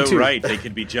good game too. Right, they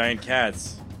could be giant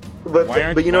cats.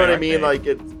 But you know what I mean? Like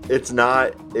it's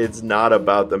not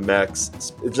about the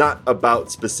mechs. It's not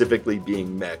about specifically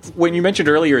being mechs. When you mentioned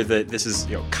earlier that this is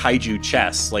kaiju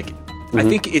chess, like I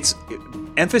think it's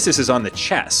emphasis is on the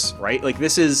chess, right? Like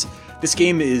this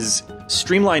game is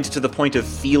streamlined to the point of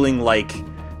feeling like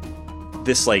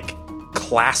this like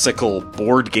classical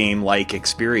board game like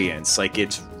experience. Like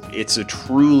it's a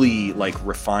truly like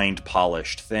refined,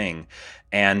 polished thing.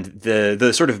 And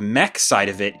the sort of mech side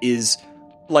of it is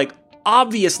like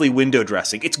obviously window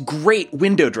dressing. It's great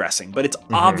window dressing, but it's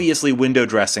obviously window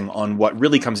dressing on what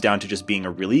really comes down to just being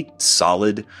a really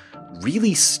solid,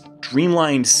 really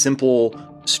streamlined, simple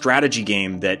strategy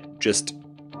game that just,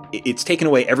 it's taken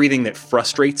away everything that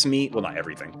frustrates me. Well, not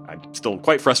everything. I'm still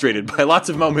quite frustrated by lots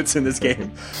of moments in this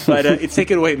game, but it's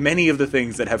taken away many of the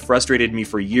things that have frustrated me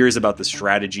for years about the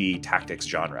strategy tactics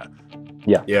genre.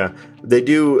 Yeah. They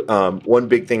do. One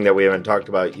big thing that we haven't talked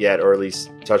about yet, or at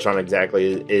least touched on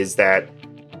exactly, is that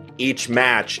each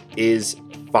match is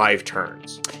 5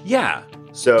 turns. Yeah.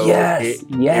 So it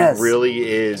really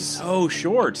is so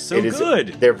short, so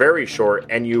good. They're very short,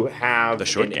 and you have the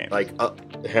short game. Like,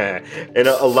 in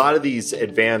a lot of these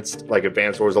Advanced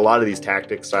Wars, a lot of these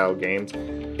tactic style games,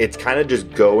 it's kind of just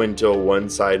go until one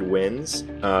side wins.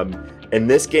 And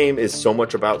this game is so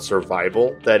much about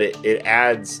survival that it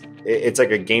adds. It's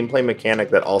like a gameplay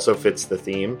mechanic that also fits the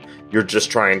theme. You're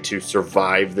just trying to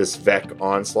survive this Vek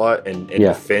onslaught and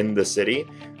defend the city.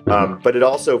 But it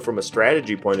also, from a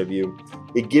strategy point of view,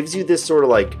 it gives you this sort of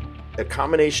like a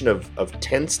combination of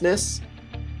tenseness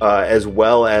as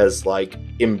well as like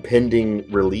impending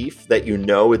relief that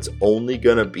it's only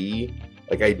going to be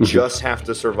like, I just have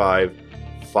to survive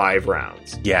 5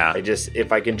 rounds. Yeah.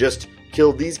 If I can just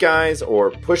kill these guys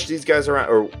or push these guys around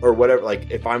or whatever,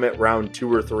 like if I'm at round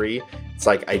 2 or 3, it's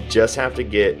like I just have to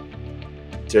get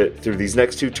through these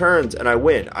next 2 turns and I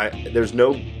win. There's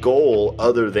no goal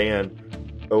other than,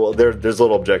 well, there's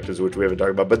little objectives which we haven't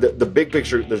talked about, but the big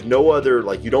picture, there's no other,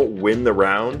 like, you don't win the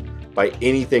round by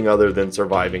anything other than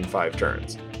surviving 5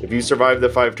 turns. If you survive the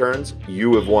 5 turns,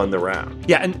 you have won the round.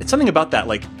 Yeah, and something about that,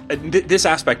 like this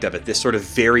aspect of it, this sort of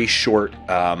very short,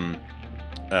 what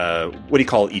do you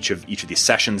call each of these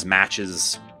sessions,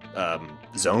 matches,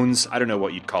 zones? I don't know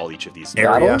what you'd call each of these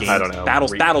battles. I don't know.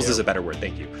 Battles is a better word.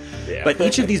 Thank you. Yeah. But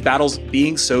each of these battles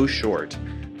being so short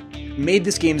made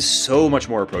this game so much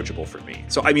more approachable for me.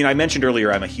 So, I mean, I mentioned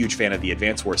earlier I'm a huge fan of the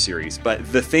Advance Wars series,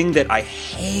 but the thing that I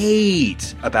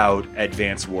hate about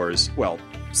Advance Wars, well,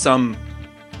 some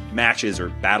matches or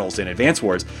battles in Advance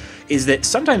Wars, is that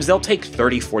sometimes they'll take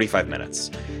 30, 45 minutes.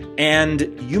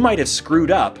 And you might have screwed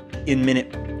up in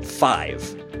minute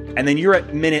 5. And then you're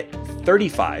at minute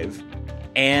 35,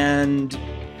 and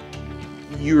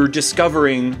you're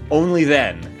discovering only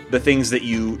then the things that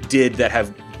you did that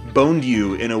have boned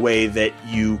you in a way that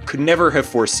you could never have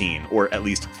foreseen, or at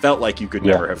least felt like you could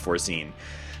never have foreseen.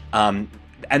 And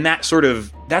that sort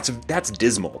of, that's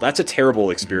dismal. That's a terrible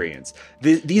experience.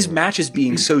 These matches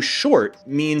being so short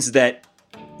means that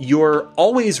you're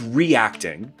always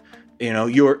reacting. You know,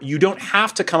 you don't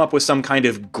have to come up with some kind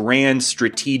of grand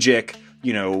strategic,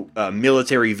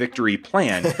 military victory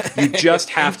plan. You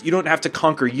just you don't have to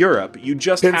conquer Europe. You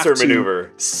just have to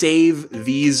maneuver. Save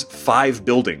these 5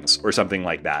 buildings or something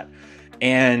like that.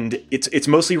 And it's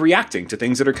mostly reacting to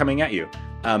things that are coming at you.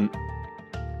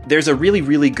 There's a really,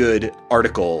 really good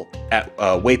article at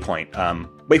Waypoint.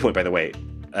 Waypoint, by the way,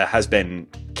 has been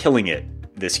killing it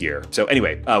this year. So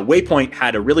anyway, Waypoint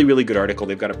had a really, really good article.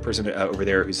 They've got a person over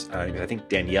there who's, I think,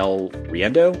 Danielle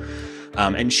Riendo.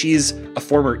 And she's a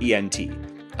former ENT.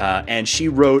 And she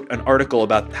wrote an article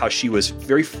about how she was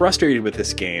very frustrated with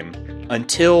this game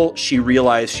until she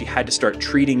realized she had to start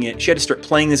treating it. She had to start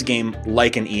playing this game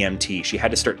like an EMT. She had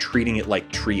to start treating it like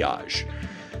triage.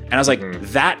 And I was like,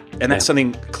 that's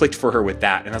something clicked for her with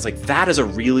that. And I was like, that's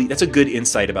a good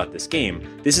insight about this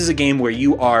game. This is a game where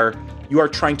you are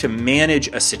trying to manage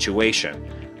a situation,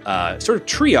 sort of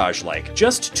triage-like,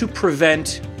 just to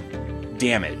prevent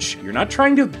damage. You're not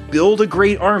trying to build a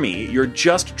great army. You're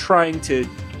just trying to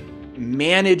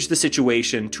manage the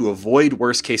situation to avoid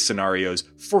worst-case scenarios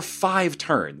for 5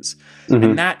 turns.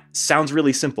 And that sounds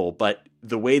really simple, but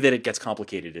the way that it gets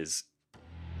complicated is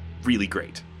really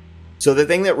great. So the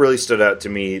thing that really stood out to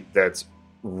me that's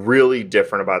really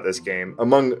different about this game,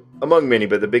 among many,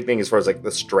 but the big thing as far as like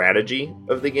the strategy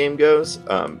of the game goes,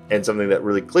 and something that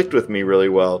really clicked with me really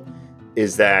well,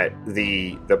 is that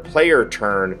the player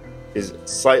turn is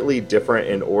slightly different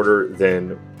in order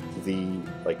than the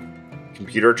like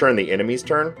computer turn, the enemy's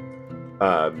turn.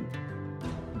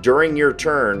 During your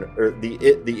turn, or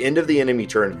the end of the enemy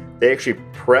turn, they actually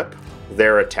prep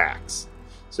their attacks.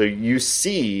 So you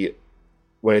see,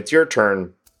 when it's your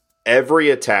turn,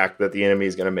 every attack that the enemy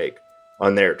is going to make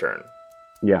on their turn.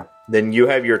 Yeah. Then you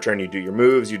have your turn, you do your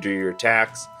moves, you do your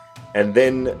attacks, and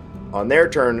then on their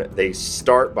turn, they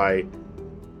start by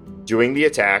doing the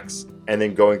attacks, and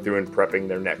then going through and prepping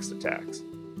their next attacks.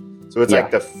 So it's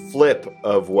like the flip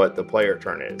of what the player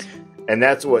turn is. And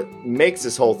that's what makes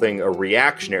this whole thing a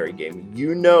reactionary game.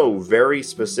 You know very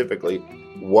specifically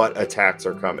what attacks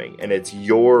are coming, and it's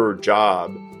your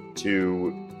job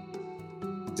to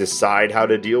decide how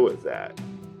to deal with that.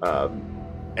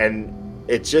 And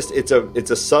it's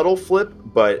a subtle flip,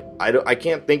 but I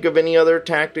can't think of any other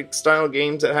tactic style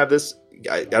games that have this.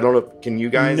 I don't know. Can you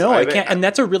guys? No, I can't. And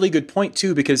that's a really good point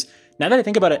too, because now that I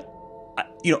think about it,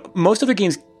 most other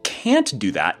games can't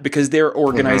do that because they're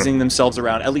organizing themselves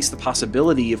around at least the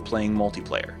possibility of playing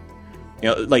multiplayer.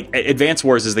 Like Advance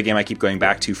Wars is the game I keep going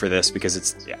back to for this because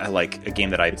it's like a game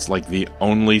that It's like the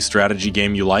only strategy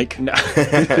game you like? No,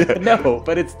 no,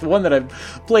 but it's the one that I've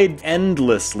played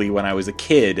endlessly when I was a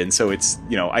kid, and so it's,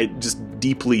 I just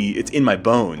it's in my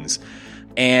bones.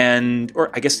 Or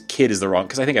I guess kid is the wrong,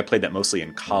 because I think I played that mostly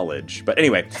in college. But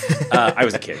anyway, I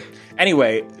was a kid.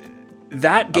 Anyway,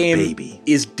 that game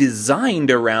is designed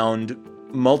around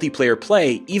multiplayer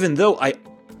play, even though I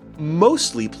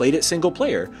mostly played it single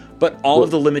player. But all of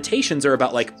the limitations are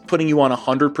about like putting you on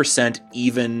 100%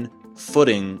 even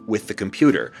footing with the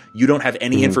computer. You don't have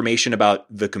any information about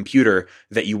the computer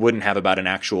that you wouldn't have about an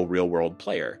actual real world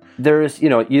player. There's, you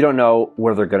don't know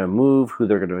where they're going to move, who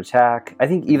they're going to attack. I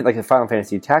think even like the Final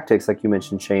Fantasy Tactics, like you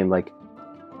mentioned, Shane, like,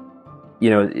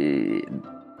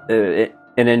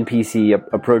 an NPC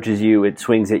approaches you, it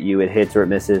swings at you, it hits or it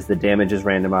misses, the damage is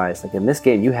randomized. Like in this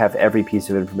game, you have every piece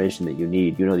of information that you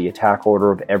need. You know the attack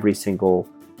order of every single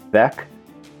Vek.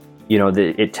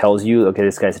 It tells you, okay,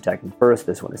 this guy's attacking first,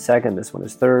 this one is second, this one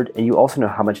is third, and you also know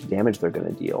how much damage they're going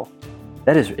to deal.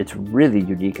 It's really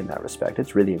unique in that respect.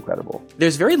 It's really incredible.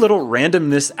 There's very little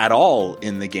randomness at all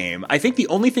in the game. I think the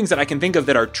only things that I can think of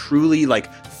that are truly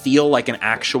feel like an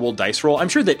actual dice roll. I'm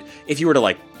sure that if you were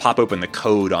to pop open the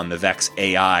code on the Vex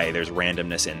AI, there's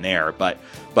randomness in there, but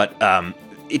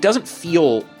it doesn't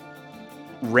feel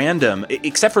random,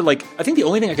 except for I think the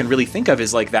only thing I can really think of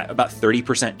is that about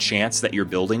 30% chance that your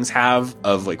buildings have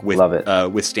of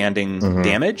withstanding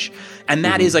damage, and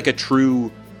that is a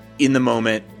true in the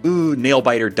moment, nail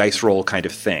biter dice roll kind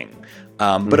of thing.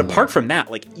 But apart from that,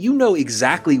 you know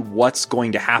exactly what's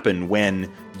going to happen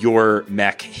when your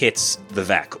mech hits the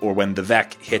Vek or when the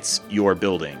Vek hits your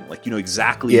building. You know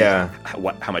exactly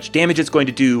how much damage it's going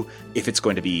to do, if it's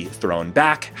going to be thrown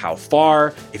back, how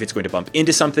far, if it's going to bump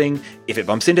into something. If it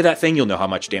bumps into that thing, you'll know how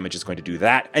much damage it's going to do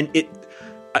that. And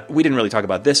we didn't really talk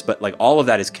about this, but all of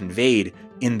that is conveyed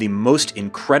in the most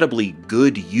incredibly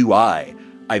good UI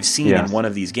I've seen in one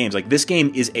of these games. This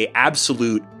game is a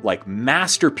absolute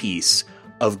masterpiece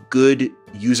of good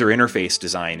user interface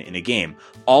design in a game.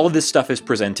 All of this stuff is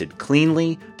presented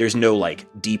cleanly. There's no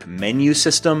deep menu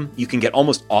system. You can get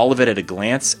almost all of it at a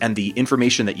glance, and the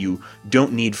information that you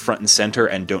don't need front and center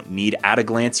and don't need at a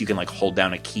glance, you can hold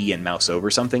down a key and mouse over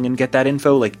something and get that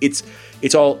info.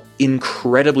 It's all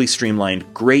incredibly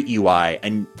streamlined, great UI,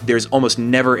 and there's almost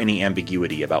never any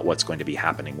ambiguity about what's going to be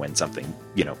happening when something,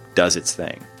 does its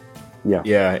thing.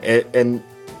 Yeah, and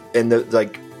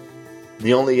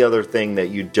the only other thing that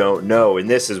you don't know, and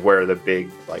this is where the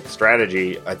big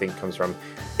strategy I think comes from,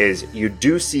 is you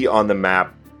do see on the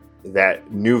map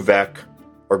that new Vek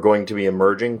are going to be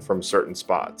emerging from certain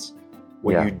spots.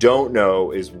 What you don't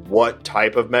know is what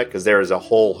type of mech, because there is a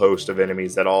whole host of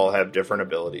enemies that all have different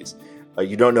abilities.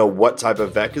 You don't know what type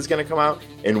of Vek is going to come out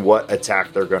and what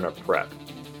attack they're going to prep.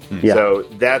 So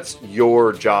that's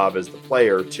your job as the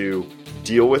player to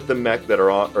deal with the mech that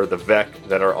are on, or the Vek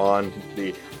that are on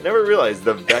the. I never realized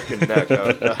the Vek and mech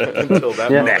until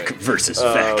that moment. Mech versus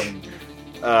Vek.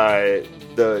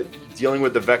 The dealing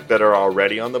with the Vek that are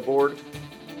already on the board,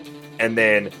 and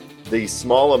then the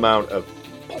small amount of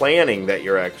planning that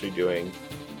you're actually doing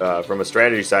from a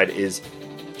strategy side is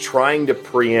trying to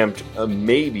preempt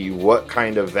maybe what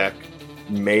kind of Vek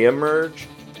may emerge,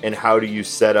 and how do you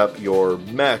set up your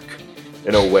mech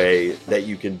in a way that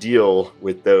you can deal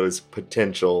with those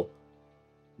potential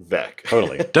Vek.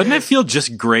 Totally. Doesn't it feel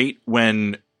just great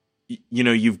when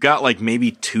you've got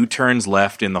maybe 2 turns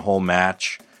left in the whole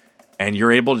match, and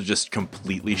you're able to just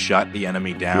completely shut the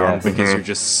enemy down because you're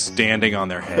just standing on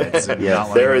their heads and not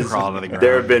letting them crawl to the ground.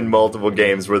 There have been multiple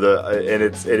games where and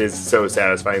it is so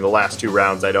satisfying. The last 2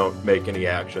 rounds, I don't make any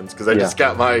actions because I just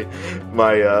got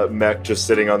my mech just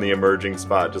sitting on the emerging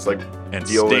spot, just and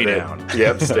deal stay with down. it.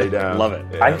 Yep, stay down. Love it.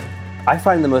 Yeah. I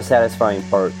find the most satisfying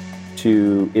part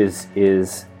too is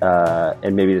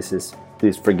and maybe this is,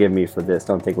 please forgive me for this,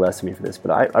 don't think less of me for this,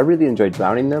 but I really enjoy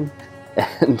drowning them.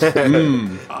 And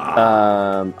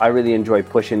I really enjoy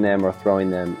pushing them or throwing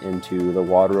them into the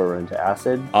water or into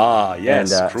acid.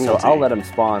 Yes. And so I'll let them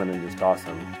spawn and then just toss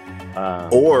them.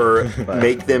 or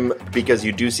make them, because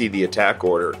you do see the attack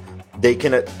order. They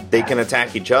can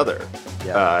attack each other,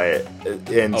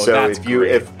 and so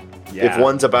if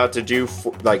one's about to do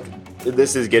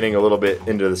this is getting a little bit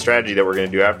into the strategy that we're going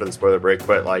to do after the spoiler break,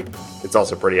 but like it's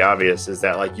also pretty obvious is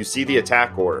that like you see the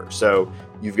attack order, so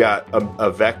you've got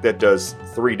a Vek that does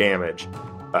 3 damage,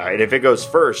 and if it goes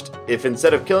first, if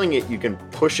instead of killing it you can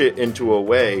push it into a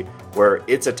way where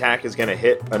its attack is going to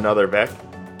hit another Vek,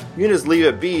 you can just leave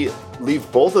it be,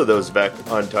 leave both of those Vek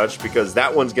untouched because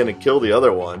that one's going to kill the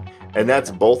other one. And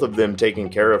that's both of them taken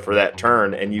care of for that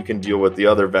turn, and you can deal with the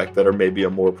other Vek that are maybe a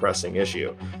more pressing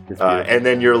issue. And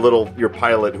then your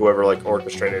pilot, whoever like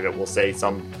orchestrated it, will say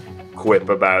some quip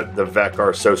about the Vek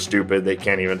are so stupid they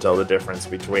can't even tell the difference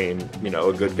between, you know,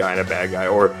 a good guy and a bad guy,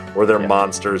 or they're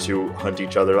monsters who hunt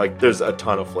each other. Like there's a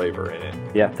ton of flavor in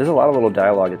it. Yeah, there's a lot of little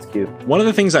dialogue. It's cute. One of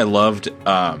the things I loved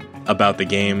about the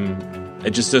game,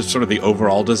 just sort of the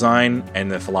overall design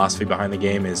and the philosophy behind the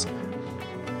game, is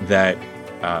that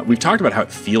we've talked about how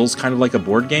it feels kind of like a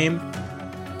board game.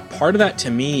 Part of that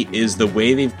to me is the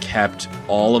way they've kept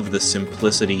all of the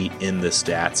simplicity in the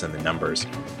stats and the numbers.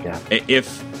 Yeah.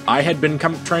 If I had been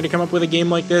trying to come up with a game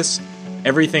like this,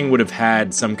 everything would have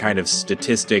had some kind of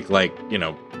statistic, like, you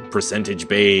know, percentage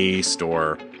based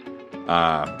or,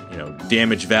 you know,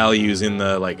 damage values in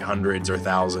the like hundreds or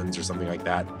thousands or something like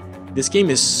that. This game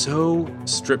is so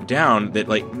stripped down that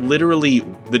like literally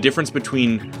the difference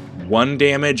between 1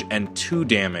 damage and 2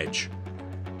 damage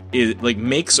is like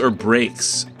makes or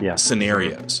breaks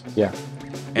scenarios. Yeah.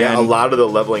 And a lot of the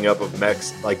leveling up of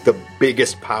mechs, like the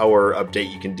biggest power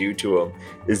update you can do to them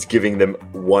is giving them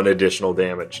 1 additional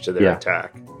damage to their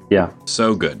attack. Yeah.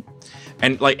 So good.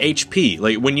 And like HP,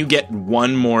 like when you get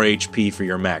 1 more HP for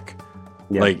your mech,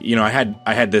 like, you know, I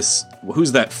had this,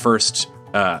 who's that first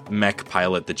mech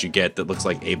pilot that you get that looks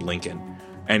like Abe Lincoln?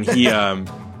 And he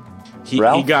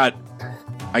got,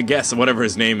 I guess, whatever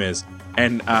his name is.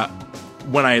 And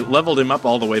when I leveled him up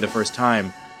all the way the first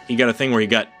time, he got a thing where he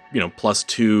got, you know,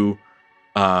 +2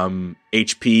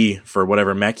 HP for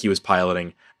whatever mech he was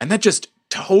piloting. And that just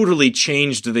totally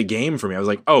changed the game for me. I was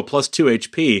like, oh, +2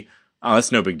 HP. Oh,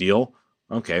 that's no big deal.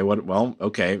 Okay,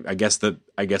 okay. I guess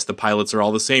the pilots are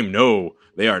all the same. No,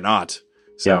 they are not.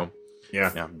 So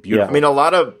yeah, beautiful. I mean, a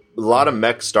lot of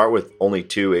mechs start with only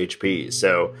 2 HP.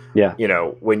 So, you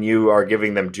know, when you are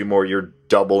giving them 2 more, you're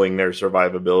doubling their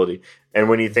survivability. And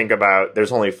when you think about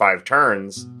there's only 5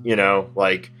 turns, you know,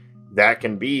 like that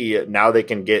can be, now they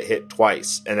can get hit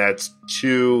twice. And that's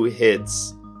 2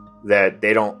 hits that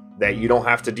you don't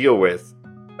have to deal with.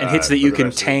 And hits that you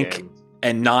can tank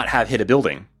and not have hit a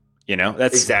building. You know,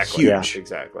 that's huge. Yeah.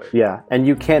 Exactly. Yeah, and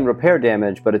you can repair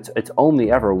damage, but it's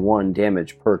only ever 1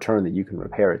 damage per turn that you can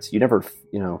repair. You never,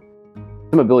 you know,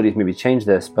 some abilities maybe change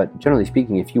this, but generally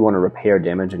speaking, if you want to repair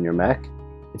damage in your mech,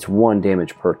 it's 1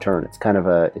 damage per turn. It's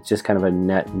just kind of a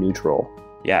net neutral.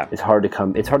 Yeah, it's hard to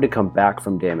come back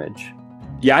from damage.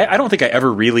 Yeah, I don't think I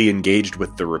ever really engaged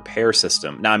with the repair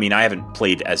system. Now, I mean, I haven't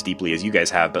played as deeply as you guys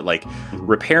have, but like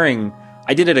repairing,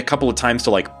 I did it a couple of times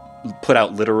to like put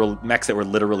out literal mechs that were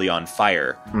literally on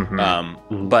fire.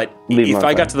 But if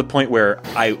I got to the point where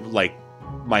I like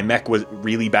my mech was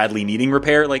really badly needing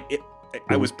repair, like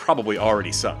I was probably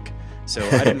already sunk. So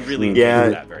I didn't really do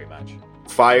that very much.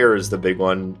 Fire is the big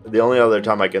one. The only other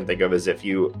time I can think of is if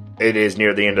it is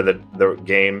near the end of the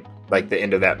game, like the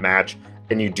end of that match,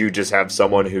 and you do just have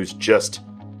someone who's just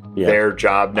their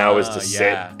job now is to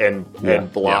sit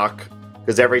and block.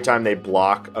 Because every time they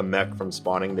block a mech from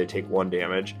spawning, they take 1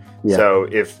 damage. Yeah. So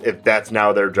if that's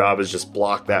now their job is just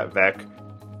block that Vek,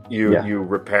 you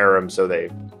repair them so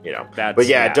they, you know.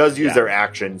 It does use their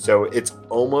action, so it's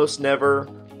almost never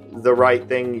the right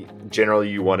thing. Generally,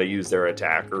 you want to use their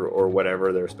attack or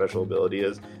whatever their special ability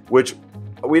is, which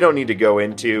we don't need to go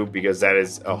into because that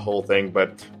is a whole thing.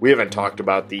 But we haven't talked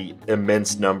about the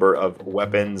immense number of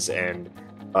weapons and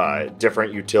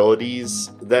different utilities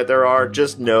that there are.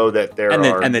 Just know that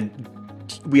and then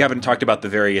we haven't talked about the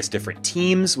various different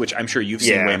teams, which I'm sure you've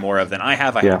seen way more of than I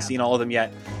have. I haven't seen all of them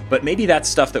yet, but maybe that's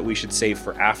stuff that we should save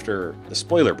for after the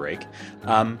spoiler break.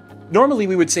 Normally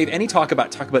we would save any talk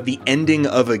about the ending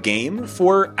of a game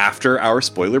for after our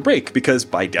spoiler break, because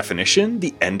by definition,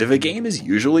 the end of a game is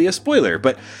usually a spoiler.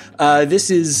 But this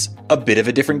is a bit of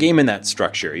a different game in that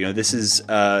structure. You know, this is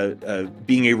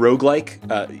being a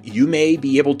roguelike. You may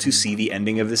be able to see the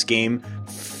ending of this game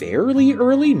fairly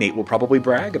early. Nate will probably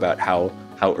brag about how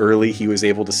early he was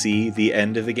able to see the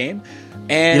end of the game.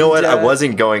 And, you know what? I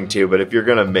wasn't going to, but if you're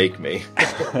going to make me.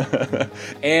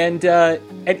 and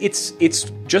it's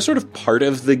just sort of part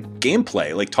of the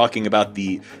gameplay, like talking about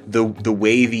the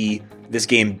way this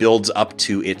game builds up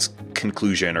to its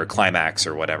conclusion or climax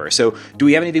or whatever. So do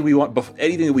we have anything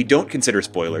anything that we don't consider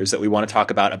spoilers that we want to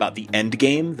talk about the end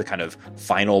game, the kind of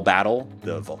final battle,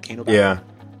 the volcano battle? Yeah.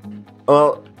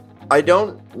 Well, I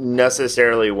don't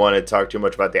necessarily want to talk too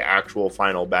much about the actual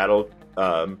final battle.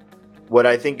 What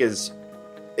I think is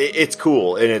it's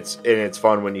cool and it's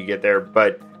fun when you get there,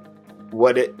 but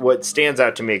what stands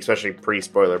out to me, especially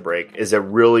pre-spoiler break, is a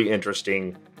really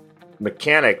interesting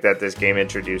mechanic that this game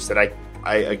introduced that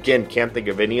I again can't think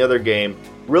of any other game,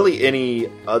 really any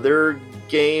other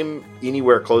game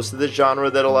anywhere close to this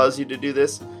genre that allows you to do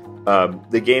this.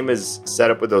 The game is set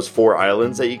up with those 4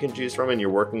 islands that you can choose from, and you're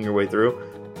working your way through.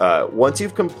 Once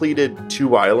you've completed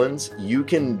 2 islands, you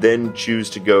can then choose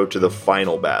to go to the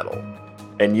final battle,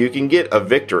 and you can get a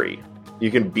victory. You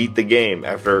can beat the game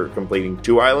after completing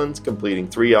 2 islands, completing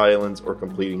 3 islands, or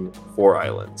completing 4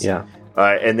 islands. Yeah.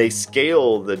 And they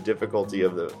scale the difficulty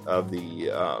of the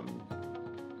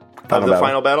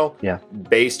final battle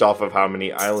based off of how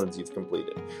many islands you've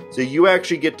completed. So you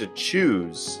actually get to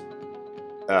choose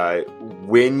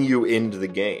when you end the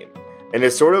game. And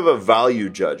it's sort of a value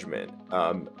judgment.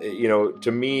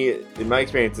 To me, in my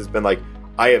experience, it's been like,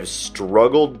 I have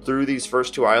struggled through these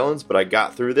first 2 islands, but I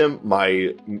got through them.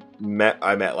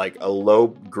 I'm at like a low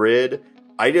grid.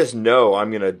 I just know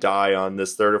I'm going to die on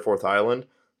this 3rd or 4th island.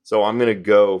 So I'm going to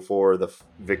go for the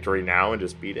victory now and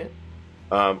just beat it.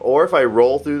 Or if I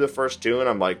roll through the first 2 and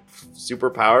I'm like super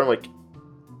powered, I'm like,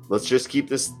 let's just keep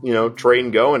this,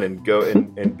 train going and go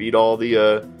and beat all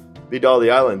the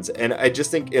islands. And I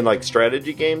just think in like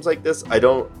strategy games like this, I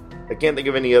can't think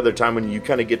of any other time when you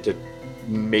kind of get to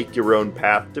make your own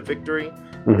path to victory.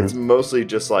 Mm-hmm. It's mostly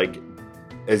just like,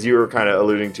 as you were kind of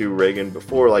alluding to, Reagan,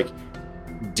 before, like,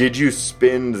 did you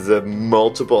spend the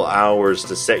multiple hours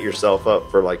to set yourself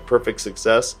up for like perfect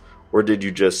success, or did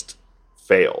you just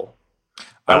fail?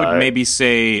 I would maybe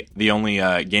say the only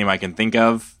game I can think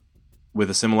of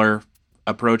with a similar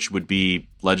approach would be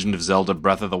Legend of Zelda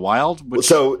Breath of the Wild, which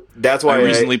so that's why I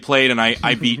recently played, and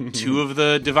I beat 2 of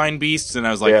the Divine Beasts, and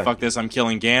I was like, fuck this, I'm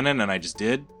killing Ganon, and I just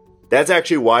did. That's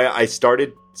actually why I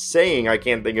started saying I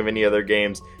can't think of any other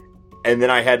games, and then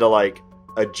I had to like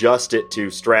adjust it to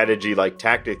strategy, like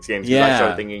tactics games, because I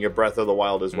started thinking of Breath of the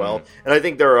Wild as well. And I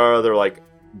think there are other like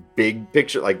big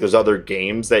picture, like there's other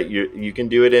games that you can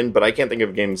do it in, but I can't think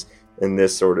of games in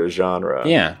this sort of genre.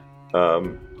 Yeah.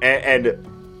 And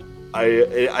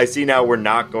I see now we're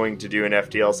not going to do an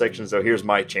FTL section, so here's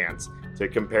my chance to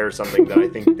compare something that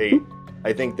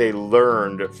I think they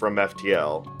learned from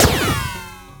FTL.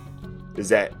 Is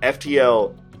that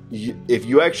FTL, if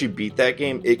you actually beat that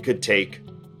game, it could take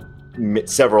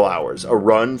several hours. A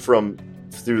run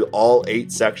through all 8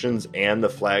 sections and the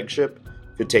flagship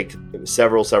could take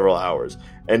several hours.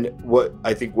 And what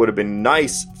I think would have been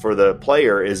nice for the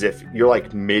player is if you're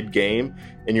like mid-game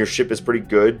and your ship is pretty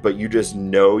good, but you just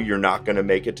know you're not going to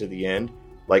make it to the end,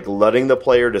 like letting the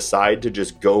player decide to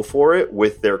just go for it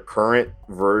with their current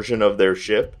version of their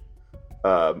ship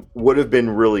would have been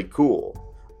really cool.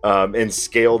 And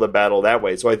scale the battle that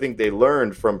way. So I think they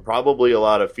learned from probably a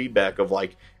lot of feedback of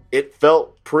like, it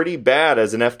felt pretty bad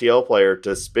as an FTL player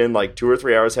to spend like 2 or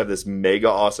 3 hours, have this mega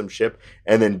awesome ship,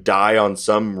 and then die on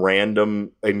some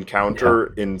random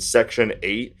encounter in section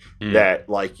 8 that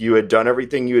like you had done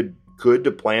everything you could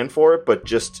to plan for it, but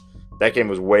just that game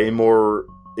was way more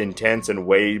intense and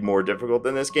way more difficult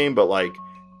than this game. But like,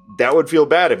 that would feel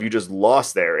bad if you just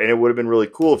lost there, and it would have been really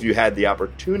cool if you had the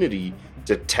opportunity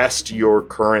to test your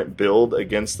current build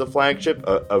against the flagship,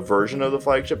 a version of the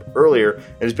flagship earlier,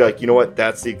 and just be like, you know what,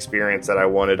 that's the experience that I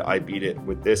wanted. I beat it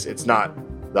with this. It's not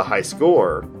the high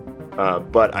score,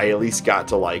 but I at least got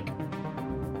to like,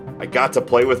 I got to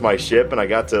play with my ship, and I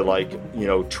got to like,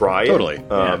 try it. Totally.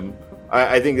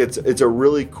 I think it's a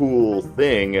really cool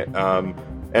thing, and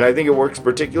I think it works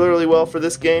particularly well for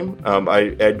this game.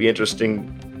 I'd be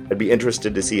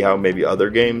interested to see how maybe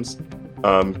other games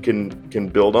can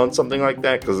build on something like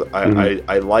that, because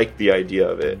I like the idea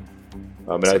of it,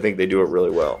 and I think they do it really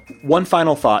well. One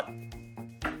final thought: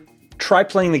 try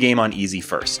playing the game on easy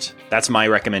first. That's my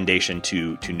recommendation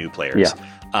to new players.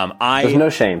 There's no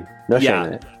shame. No shame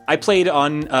in it. I played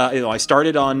on. I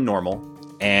started on normal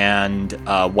and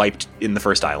wiped in the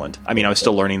first island. I mean, I was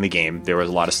still learning the game. There was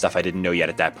a lot of stuff I didn't know yet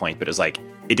at that point, but it was like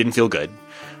it didn't feel good.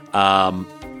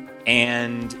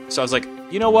 And so I was like,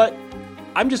 you know what?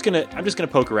 I'm just gonna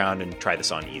poke around and try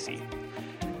this on easy.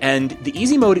 And the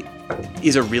easy mode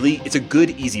is it's a good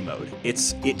easy mode. It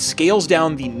scales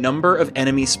down the number of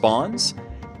enemy spawns,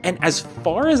 and as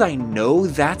far as I know,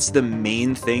 that's the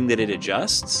main thing that it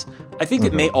adjusts. I think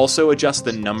it may also adjust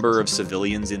the number of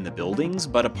civilians in the buildings,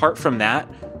 but apart from that,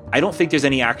 I don't think there's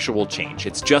any actual change.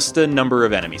 It's just the number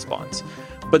of enemy spawns.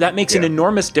 But that makes an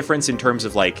enormous difference in terms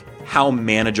of like how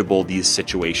manageable these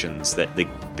situations that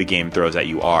the game throws at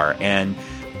you are. And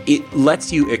it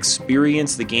lets you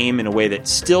experience the game in a way that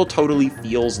still totally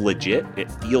feels legit. It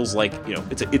feels like,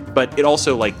 but it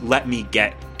also like let me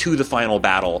get to the final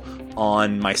battle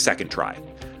on my second try,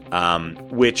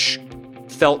 which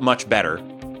felt much better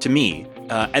to me.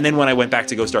 And then when I went back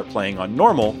to go start playing on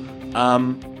normal,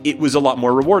 it was a lot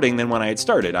more rewarding than when I had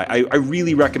started. I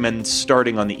really recommend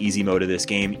starting on the easy mode of this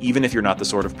game, even if you're not the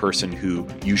sort of person who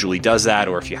usually does that,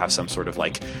 or if you have some sort of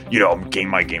like,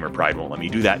 my gamer pride won't let me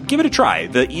do that. Give it a try.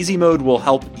 The easy mode will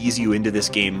help ease you into this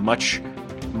game much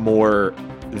more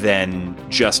than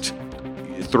just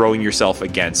throwing yourself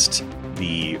against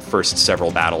the first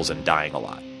several battles and dying a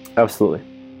lot. Absolutely.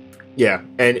 Yeah,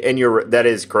 and that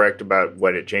is correct about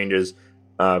what it changes.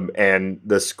 And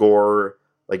the score,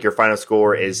 like your final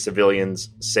score is civilians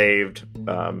saved.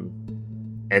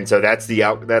 And so that's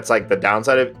like the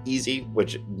downside of easy,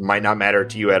 which might not matter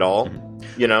to you at all.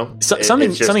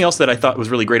 Something else that I thought was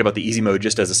really great about the easy mode,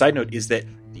 just as a side note, is that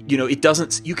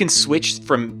you can switch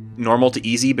from normal to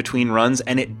easy between runs,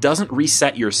 and it doesn't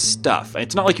reset your stuff.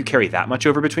 It's not like you carry that much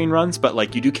over between runs, but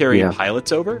like you do carry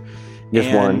pilots over.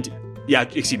 Just one. Yeah,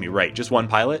 excuse me, right, just one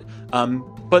pilot.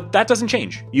 But that doesn't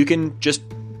change. You can just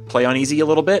play on easy a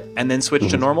little bit and then switch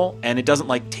to normal, and it doesn't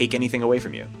like take anything away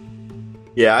from you.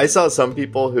 Yeah, I saw some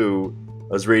people who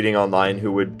I was reading online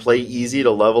who would play easy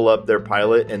to level up their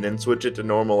pilot and then switch it to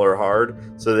normal or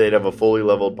hard so they'd have a fully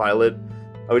leveled pilot.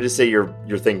 I would just say you're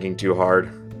thinking too hard.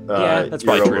 Yeah, that's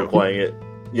probably true. You're overplaying it.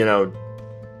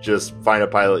 Just find a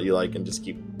pilot you like and just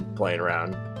keep playing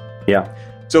around. Yeah.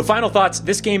 So final thoughts,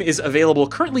 this game is available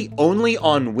currently only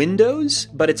on Windows,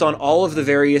 but it's on all of the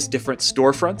various different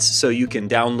storefronts, so you can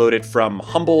download it from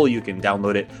Humble, you can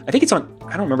download it, I don't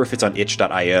remember if it's on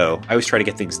itch.io. I always try to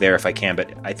get things there if I can,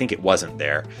 but I think it wasn't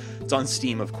there. It's on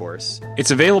Steam, of course.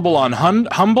 It's available on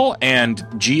Humble and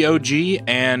GOG,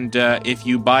 and if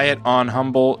you buy it on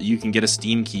Humble, you can get a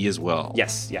Steam key as well.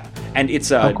 Yes, yeah. And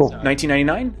it's cool.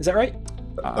 $19.99, is that right?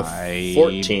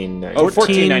 $14.99.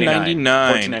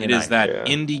 $14.99. It is that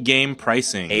indie game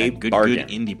pricing. Good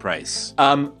indie price.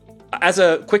 As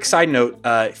a quick side note,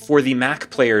 for the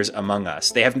Mac players among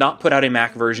us, they have not put out a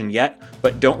Mac version yet,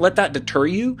 but don't let that deter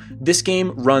you. This game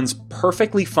runs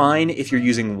perfectly fine if you're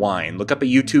using Wine. Look up a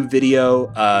YouTube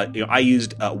video. I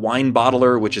used Wine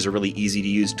Bottler, which is a really easy to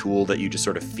use tool that you just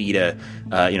sort of feed a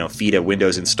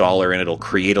Windows installer, and it'll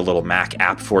create a little Mac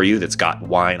app for you that's got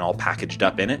Wine all packaged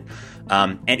up in it.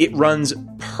 And it runs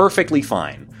perfectly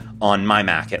fine on my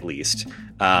Mac, at least.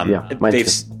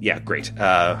 Great.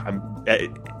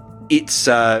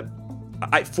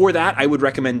 For that, I would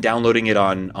recommend downloading it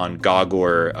on GOG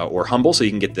or Humble, so you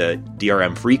can get the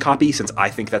DRM free copy, since I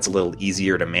think that's a little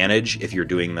easier to manage if you're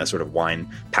doing the sort of Wine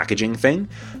packaging thing.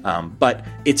 But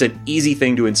it's an easy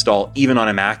thing to install, even on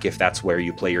a Mac, if that's where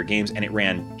you play your games, and it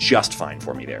ran just fine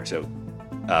for me there. So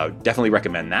definitely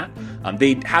recommend that.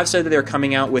 They have said that they're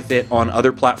coming out with it on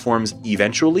other platforms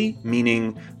eventually,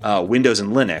 meaning Windows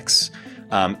and Linux.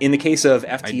 In the case of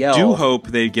FTL, I do hope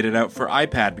they get it out for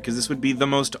iPad, because this would be the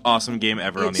most awesome game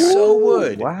ever on the iPad. So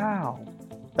would. Wow.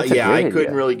 I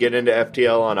couldn't really get into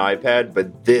FTL on iPad,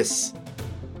 but this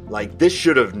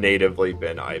should have natively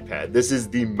been iPad. This is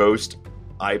the most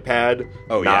iPad,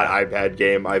 iPad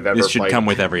game I've ever played. This should come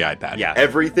with every iPad. Yeah.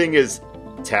 Everything is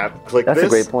click That's this. a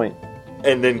great point.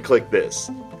 And then click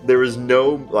this. There is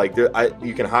no,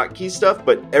 you can hotkey stuff,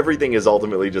 but everything is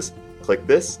ultimately just click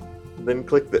this, then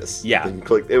click this. Yeah. Then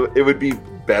click. It would be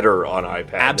better on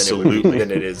iPad Absolutely.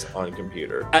 than it is on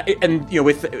computer.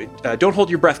 With don't hold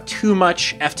your breath too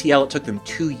much. FTL, it took them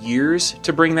 2 years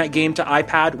to bring that game to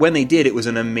iPad. When they did, it was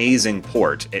an amazing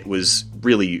port. It was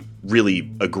really,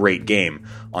 really a great game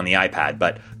on the iPad.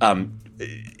 But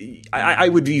I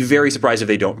would be very surprised if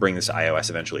they don't bring this to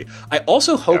iOS eventually. I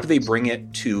also hope they bring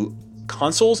it to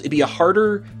consoles. It'd be a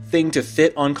harder thing to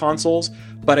fit on consoles,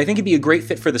 but I think it'd be a great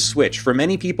fit for the Switch. For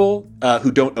many people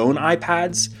who don't own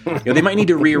iPads, they might need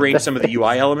to rearrange some of the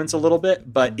UI elements a little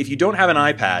bit, but if you don't have an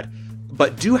iPad,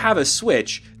 but do have a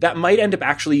Switch, that might end up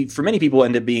actually, for many people,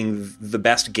 end up being the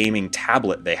best gaming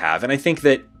tablet they have. And I think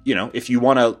that, if you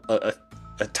want a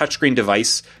touchscreen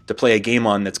device to play a game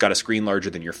on that's got a screen larger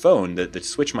than your phone, the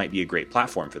Switch might be a great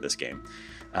platform for this game.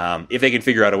 If they can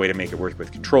figure out a way to make it work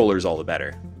with controllers, all the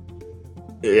better.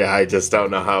 Yeah, I just don't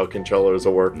know how controllers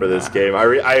will work for this game.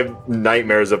 I have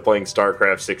nightmares of playing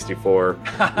StarCraft 64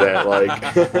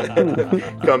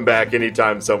 that come back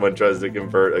anytime someone tries to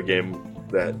convert a game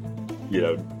that,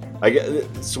 I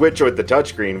get Switch with the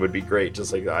touchscreen would be great,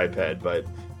 just like the iPad, but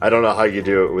I don't know how you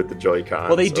do it with the Joy-Cons.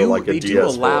 Well, they do. Like they do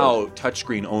allow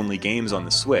touchscreen only games on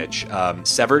the Switch.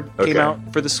 Severed came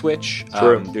out for the Switch.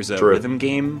 There's a rhythm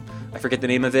game. I forget the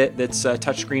name of it. That's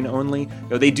touchscreen only.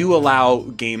 No, they do allow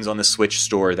games on the Switch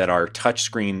store that are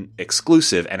touchscreen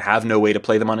exclusive and have no way to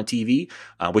play them on a TV,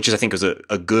 which is I think was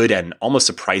a good and almost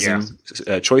surprising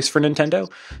choice for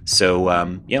Nintendo.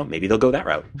 So maybe they'll go that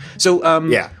route. So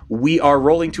we are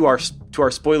rolling to our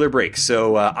spoiler break.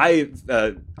 So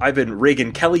I've been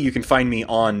Reagan Kelly. You can find me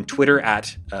on Twitter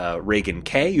at Reagan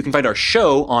K. You can find our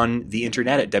show on the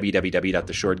internet at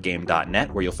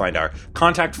www.theshortgame.net, where you'll find our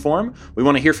contact form. We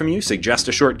want to hear from you. Suggest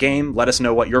a short game. Let us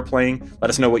know what you're playing. Let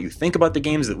us know what you think about the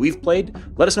games that we've played.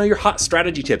 Let us know your hot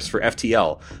strategy tips for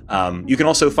FTL. You can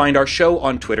also find our show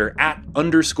on Twitter at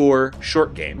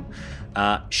 _shortgame.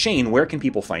 Shane, where can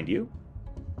people find you?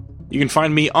 You can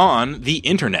find me on the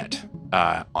internet.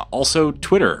 Also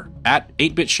Twitter at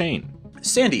 8BitShane.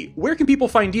 Sandy, where can people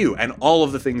find you and all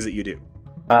of the things that you do?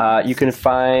 You can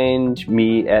find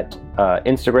me at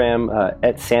Instagram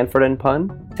at Sanford and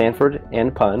Pun,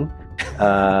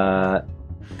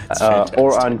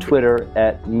 or on Twitter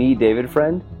at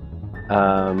 @MeDavidFriend.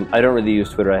 I don't really use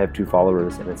Twitter. I have 2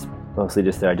 followers, and it's mostly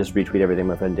just there. I just retweet everything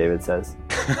my friend David says,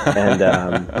 and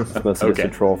it's mostly just a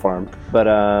troll farm. But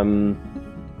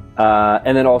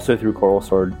and then also through Coral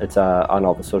Sword, it's on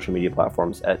all the social media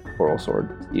platforms at Coral Sword,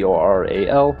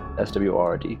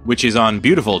 EORALSWORD. Which is on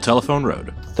beautiful Telephone Road.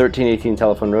 1318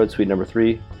 Telephone Road, Suite number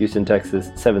 3, Houston,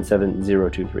 Texas,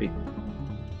 77023.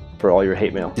 For all your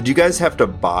hate mail. Did you guys have to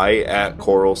buy at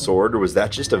Coral Sword, or was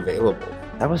that just available?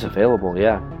 That was available,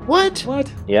 yeah. What?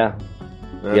 Yeah.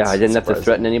 I didn't have to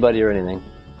threaten anybody or anything.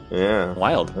 Yeah.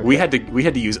 Wild. Okay. We had to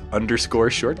use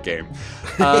 _shortgame.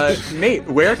 Nate,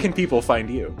 where can people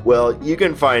find you? Well, you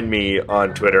can find me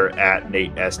on Twitter at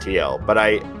NateSTL, but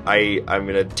I'm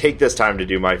going to take this time to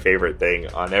do my favorite thing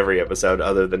on every episode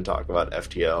other than talk about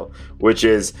FTL, which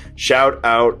is shout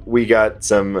out. We got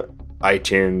some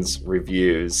iTunes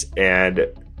reviews, and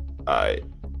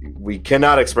we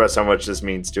cannot express how much this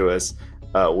means to us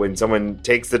when someone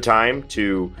takes the time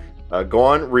to go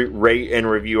on, rate and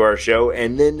review our show.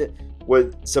 And then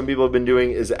what some people have been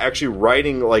doing is actually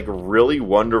writing like really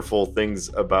wonderful things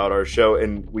about our show,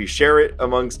 and we share it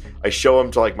amongst. I show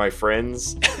them to like my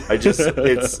friends. I just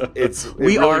it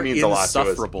we really are means a lot to us.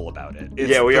 Insufferable about it. It's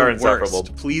we are worst. insufferable.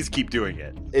 Please keep doing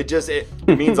it. It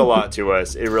means a lot to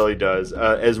us. It really does,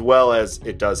 as well as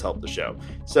it does help the show.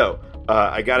 So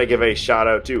I got to give a shout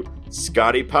out to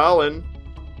Scotty Pollen.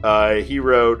 He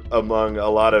wrote, among a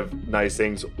lot of nice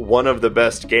things, one of the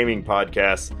best gaming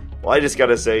podcasts. Well, I just got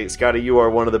to say, Scotty, you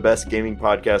are one of the best gaming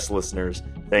podcast listeners.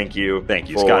 Thank you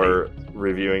for Scotty,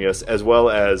 reviewing us, as well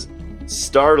as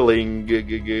Starling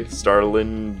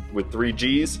with 3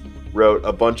 G's, wrote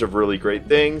a bunch of really great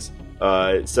things.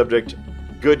 Subject,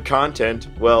 good content.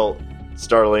 Well,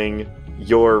 Starling,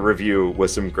 your review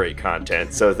was some great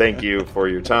content. So thank you for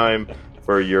your time,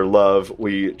 for your love.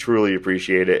 We truly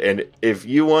appreciate it. And if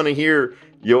you want to hear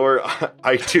your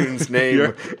iTunes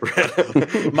name,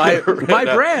 my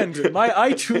brand, my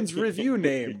iTunes review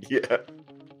name,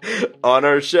 on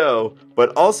our show,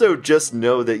 but also just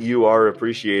know that you are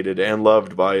appreciated and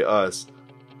loved by us,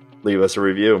 leave us a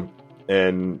review,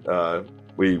 and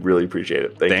we really appreciate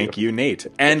it. Thank you, Nate.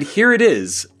 And here it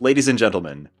is, ladies and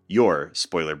gentlemen, your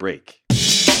spoiler break.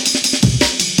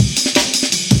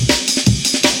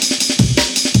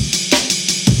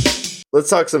 Let's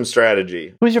talk some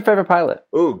strategy. Who's your favorite pilot?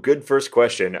 Oh, good first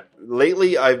question.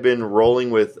 Lately, I've been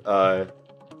rolling with Arkham.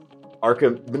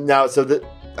 Now,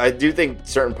 I do think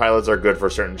certain pilots are good for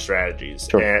certain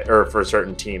strategies, or for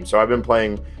certain teams. So I've been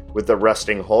playing with the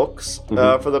Rusting Hulks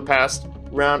for the past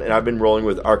round, and I've been rolling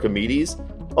with Archimedes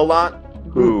a lot,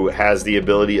 who has the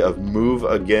ability of move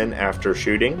again after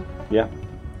shooting.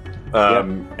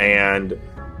 And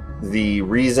the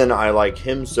reason I like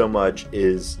him so much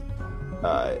is...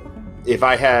 if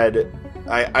I had...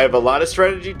 I have a lot of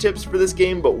strategy tips for this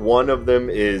game, but one of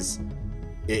them is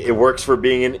it works for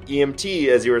being an EMT,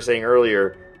 as you were saying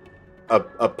earlier.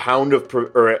 A pound of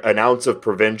or an ounce of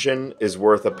prevention is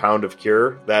worth a pound of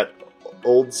cure. That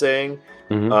old saying.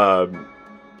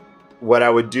 What I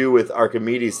would do with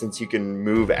Archimedes, since you can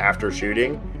move after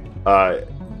shooting,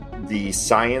 the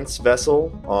science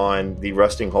vessel on the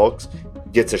Rusting Hulks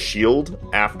gets a shield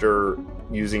after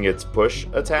using its push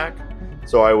attack.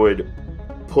 So I would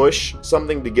push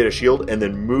something to get a shield and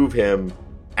then move him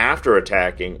after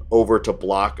attacking over to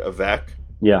block a Vec.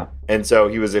 Yeah. And so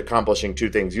he was accomplishing 2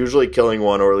 things, usually killing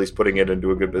one or at least putting it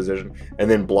into a good position and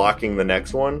then blocking the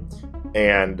next one.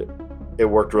 And it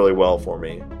worked really well for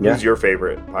me. Who's your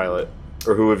favorite pilot?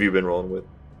 Or who have you been rolling with?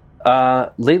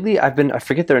 Lately, I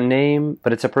forget their name,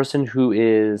 but it's a person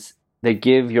they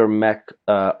give your mech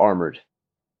armored.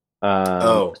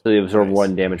 So they absorb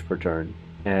 1 damage per turn.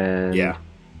 And you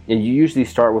usually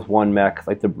start with 1 mech,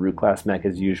 like the brute class mech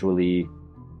has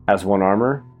 1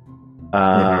 armor.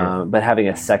 But having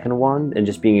a second one and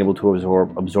just being able to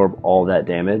absorb all that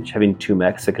damage, having 2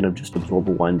 mechs that can just absorb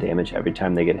 1 damage every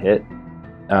time they get hit,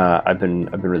 I've been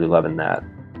really loving that.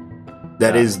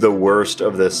 That is the worst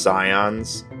of the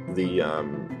Scions.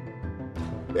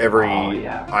 Every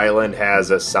island has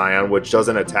a Scion which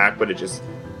doesn't attack, but it just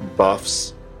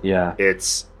buffs.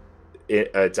 Its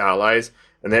allies,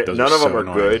 and none of them are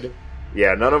good.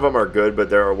 Yeah, none of them are good, but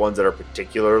there are ones that are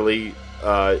particularly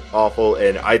awful,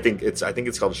 and I think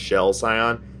it's called Shell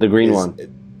Scion. The green one.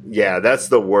 Yeah, that's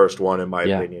the worst one in my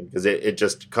opinion, because it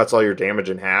just cuts all your damage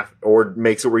in half, or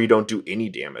makes it where you don't do any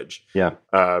damage. Yeah.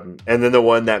 And then the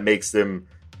one that makes them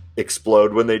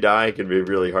explode when they die can be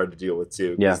really hard to deal with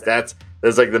too. Yeah. That's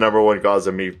like the number one cause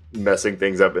of me messing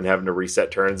things up and having to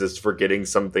reset turns, is forgetting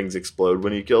some things explode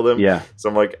when you kill them. Yeah. So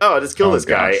I'm like, oh, just kill this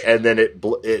guy, and then it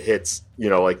hits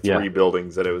 3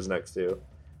 buildings that it was next to.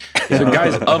 So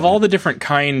guys, of all the different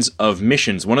kinds of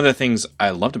missions, one of the things I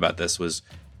loved about this was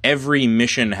every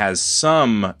mission has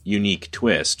some unique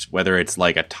twist, whether it's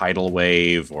like a tidal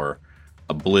wave or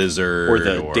a blizzard or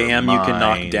the dam you can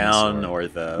knock down or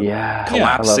the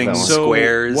collapsing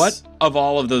squares. So what of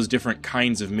all of those different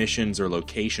kinds of missions or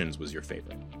locations was your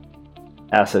favorite?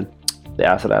 Acid. The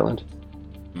Acid Island.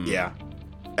 Yeah.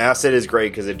 Acid is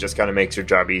great because it just kind of makes your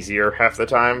job easier half the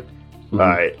time.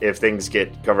 If things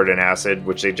get covered in acid,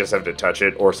 which they just have to touch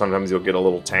it, or sometimes you'll get a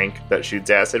little tank that shoots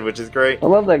acid, which is great. I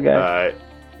love that guy.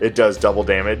 It does double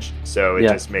damage, so it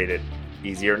just made it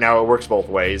easier. Now it works both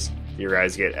ways. Your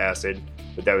guys get acid,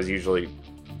 but that was usually,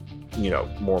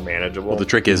 more manageable. Well, the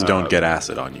trick is don't get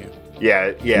acid on you.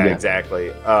 Yeah,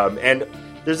 exactly. And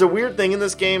there's a weird thing in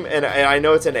this game, and I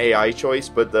know it's an AI choice,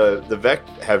 but the Vek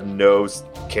have no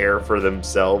care for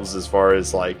themselves as far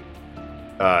as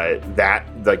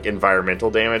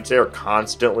environmental damage. They're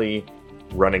constantly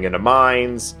running into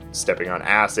mines, stepping on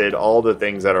acid, all the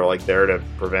things that are there to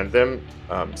prevent them.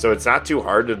 So it's not too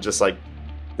hard to just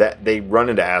that they run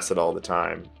into acid all the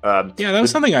time. That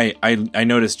was something I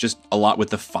noticed just a lot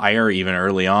with the fire even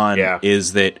early on.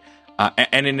 Is that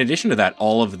and in addition to that,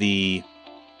 all of the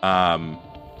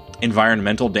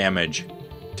environmental damage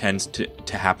tends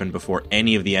to happen before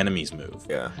any of the enemies move.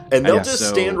 Yeah, and they'll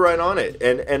stand right on it.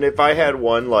 And if I had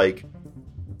one and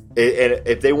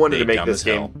if they wanted to make this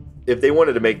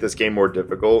game, more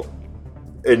difficult,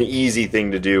 an easy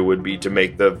thing to do would be to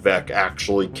make the Vek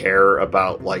actually care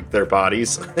about their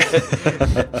bodies.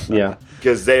 Yeah,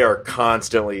 because they are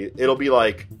constantly. It'll be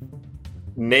like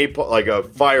a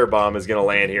firebomb is going to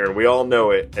land here, and we all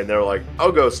know it, and they're like,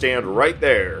 "I'll go stand right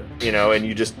there," and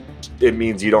you just. It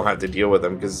means you don't have to deal with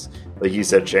them because, like you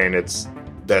said, Shane,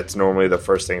 that's normally the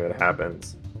first thing that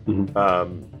happens. Mm-hmm.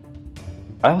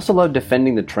 I also love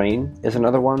defending the train. Is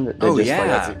another one.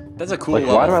 That's a cool.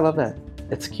 Why do I love that?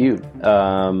 It's cute.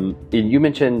 You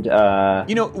mentioned.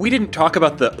 We didn't talk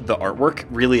about the artwork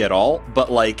really at all, but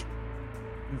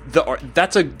the art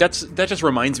that just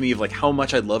reminds me of how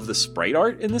much I love the sprite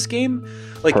art in this game.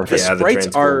 The sprites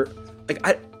are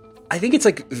I think it's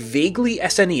vaguely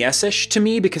SNES-ish to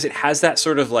me because it has that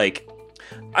sort of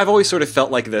I've always sort of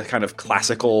felt like the kind of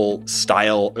classical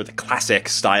style or the classic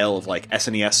style of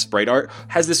SNES sprite art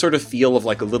has this sort of feel of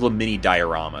little mini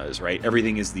dioramas, right?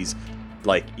 Everything is these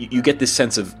you get this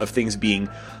sense of things being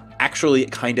actually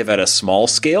kind of at a small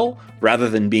scale rather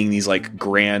than being these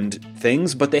grand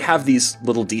things, but they have these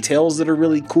little details that are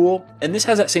really cool. And this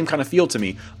has that same kind of feel to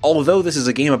me. Although this is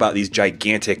a game about these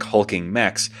gigantic hulking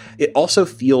mechs, it also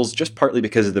feels, just partly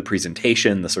because of the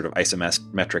presentation, the sort of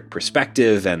isometric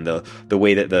perspective, and the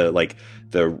way that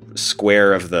the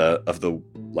square of the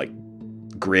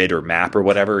grid or map or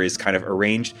whatever is kind of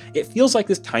arranged, it feels like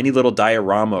this tiny little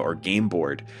diorama or game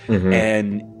board. Mm-hmm.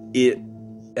 And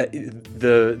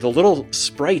the little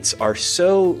sprites are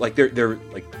so they're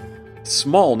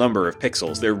small number of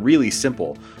pixels. They're really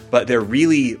simple, but they're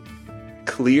really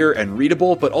clear and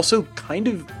readable, but also kind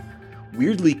of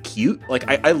weirdly cute.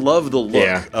 I love the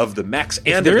look of the mechs. And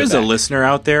if there is a listener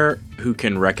out there who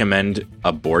can recommend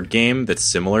a board game that's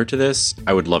similar to this,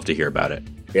 I would love to hear about it.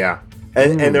 Yeah.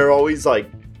 And they're always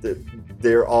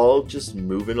they're all just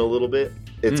moving a little bit.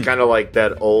 It's kind of like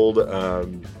that old,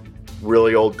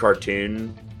 really old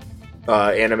cartoon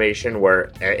animation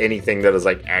where anything that is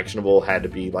actionable had to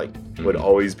be would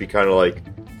always be kind of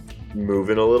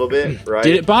moving a little bit, right?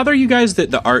 Did it bother you guys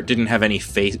that the art didn't have any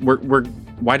face?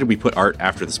 Why did we put art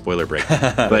after the spoiler break?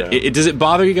 But does it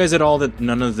bother you guys at all that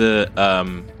none of the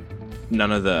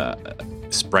none of the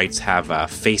sprites have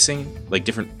facing, like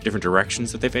different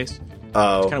directions that they face?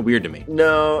 Oh, it's kind of weird to me.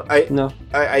 No,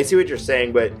 I see what you're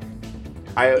saying, but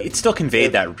it still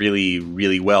conveyed that really,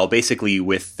 really well. Basically,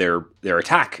 with their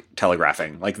attack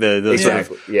telegraphing, like the sort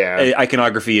of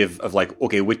iconography of like,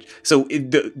 okay,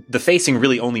 the facing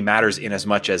really only matters in as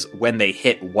much as when they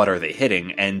hit, what are they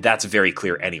hitting, and that's very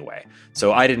clear anyway.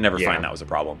 So I didn't ever find that was a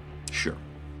problem. Sure.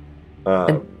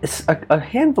 It's a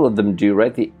handful of them do,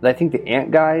 right? I think the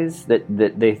ant guys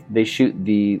that they shoot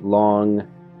the long,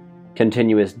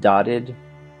 continuous dotted.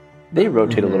 They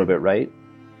rotate a little bit, right?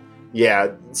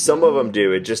 Yeah, some of them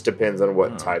do. It just depends on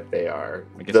what type they are.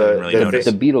 I guess I didn't really notice.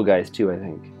 The beetle guys too, I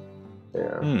think.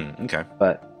 Yeah. Okay.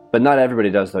 But not everybody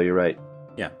does, though. You're right.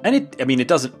 Yeah, and it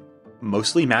doesn't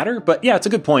mostly matter, but yeah, it's a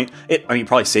good point.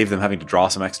 Probably save them having to draw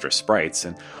some extra sprites,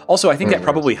 and also I think that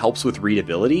probably helps with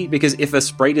readability, because if a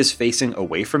sprite is facing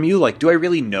away from you, like, do I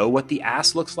really know what the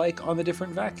ass looks like on the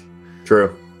different Vec?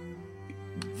 True.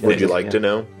 Would you like to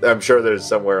know? I'm sure there's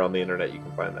somewhere on the internet you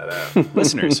can find that out.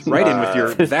 Listeners, write in with your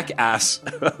Vec ass.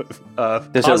 There's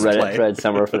a Reddit thread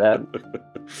somewhere for that.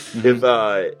 Keep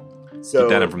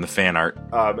that in from the fan art.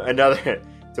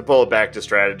 To pull it back to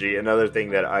strategy, another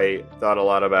thing that I thought a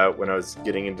lot about when I was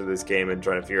getting into this game and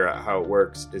trying to figure out how it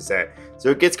works is that, so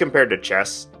it gets compared to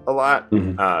chess a lot.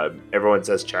 Everyone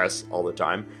says chess all the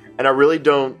time, and I really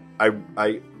don't. I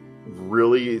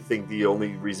really think the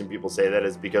only reason people say that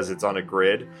is because it's on a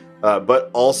grid. But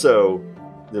also,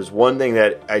 there's one thing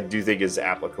that I do think is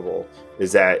applicable,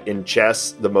 is that in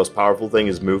chess, the most powerful thing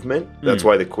is movement. That's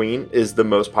why the queen is the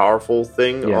most powerful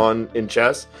thing in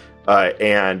chess.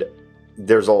 And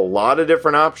there's a lot of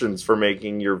different options for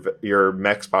making your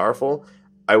mechs powerful.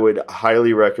 I would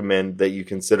highly recommend that you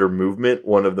consider movement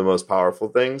one of the most powerful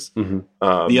things.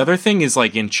 The other thing is,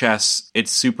 like in chess,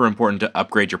 it's super important to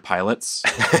upgrade your pilots.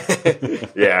 When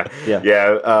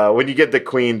you get the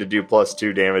queen to do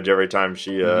 +2 damage every time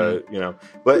she,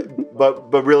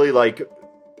 but really, like,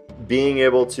 being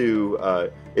able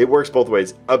to, it works both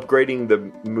ways. Upgrading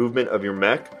the movement of your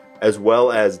mech, as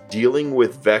well as dealing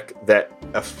with Vec that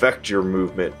affect your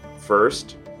movement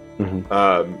first.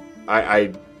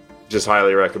 I just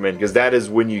highly recommend, because that is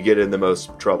when you get in the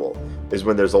most trouble, is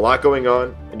when there's a lot going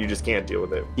on and you just can't deal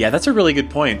with it. Yeah, that's a really good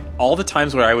point. All the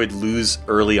times where I would lose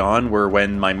early on were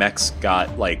when my mechs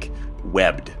got, like,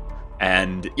 webbed.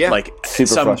 And,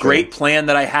 some great plan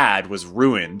that I had was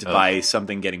ruined by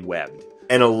something getting webbed.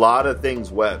 And a lot of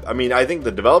things web. I mean, I think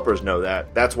the developers know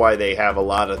that. That's why they have a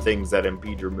lot of things that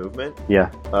impede your movement. Yeah.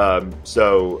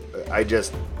 So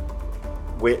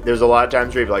there's a lot of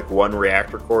times where you have like one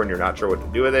reactor core and you're not sure what to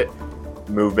do with it.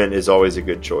 Movement is always a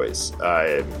good choice.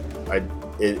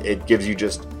 It gives you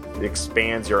it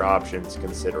expands your options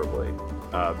considerably.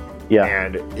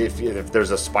 And if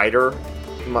there's a spider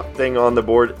thing on the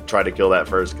board, try to kill that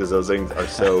first, because those things are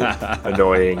so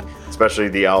annoying, especially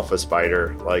the alpha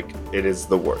spider. Like, it is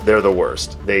they're the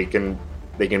worst. They can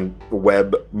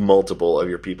web multiple of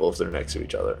your people if they're next to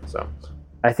each other. So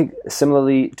I think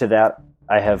similarly to that,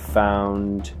 I have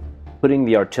found putting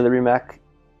the artillery mech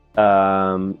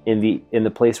in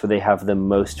the place where they have the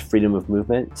most freedom of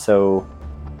movement. So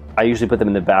I usually put them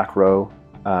in the back row.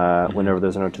 Whenever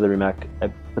there's an artillery mech, I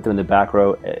put them in the back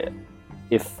row.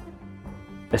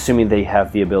 Assuming they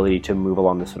have the ability to move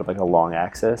along this sort of like a long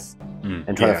axis,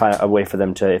 and try to find a way for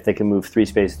them to, if they can move 3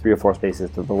 or 4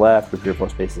 spaces to the left or 3 or 4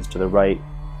 spaces to the right,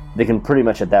 they can pretty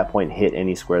much at that point hit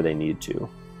any square they need to.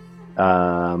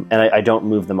 And I don't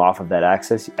move them off of that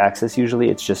axis usually.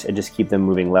 I just keep them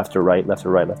moving left or right, left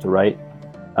or right, left or right.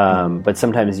 But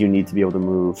sometimes you need to be able to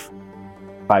move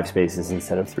 5 spaces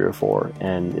instead of 3 or 4,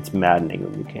 and it's maddening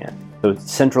when you can't. So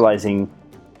centralizing,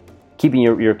 keeping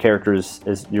your characters,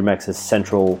 as your mechs, as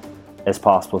central as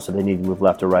possible, so they need to move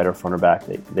left or right or front or back,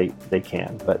 they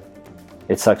can. But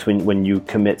it sucks when you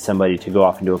commit somebody to go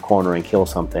off into a corner and kill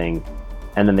something,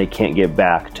 and then they can't get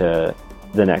back to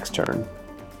the next turn.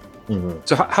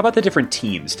 So how about the different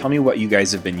teams? Tell me what you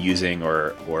guys have been using,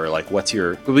 or like what's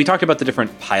your... We talked about the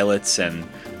different pilots, and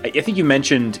I think you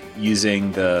mentioned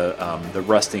using the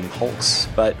rusting hulks,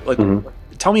 but like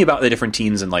tell me about the different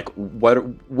teams and like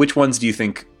which ones do you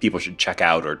think people should check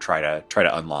out or try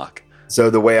to unlock? So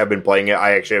the way I've been playing it,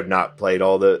 I actually have not played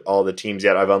all the teams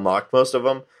yet. I've unlocked most of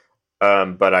them,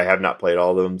 but I have not played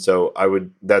all of them. So I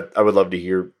would love to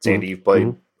hear. Sandy, you've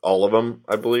played all of them,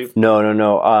 I believe. No.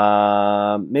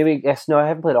 Maybe no. I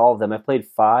haven't played all of them. I've played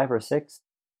 5 or 6.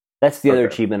 That's the other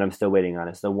achievement I'm still waiting on.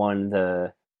 It's the one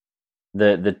the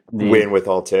win with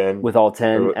all 10. With all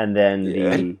 10, and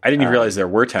then I didn't even realize there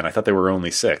were 10. I thought there were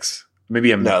only 6.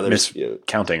 Maybe I'm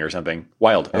miscounting or something.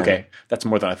 Wild. Okay. That's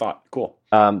more than I thought. Cool.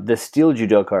 The steel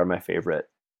judoka are my favorite.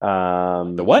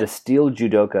 The what? The steel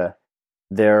judoka.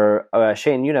 They're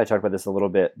Shane, you and I talked about this a little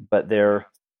bit, but they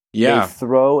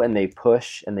throw and they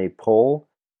push and they pull.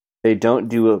 They don't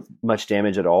do much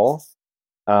damage at all.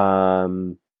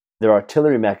 Their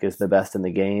artillery mech is the best in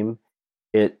the game.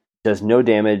 It does no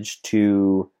damage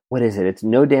to, what is it? It's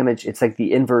no damage. It's like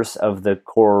the inverse of the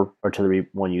core artillery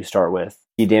one you start with.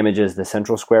 He damages the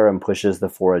central square and pushes the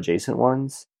 4 adjacent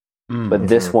ones. But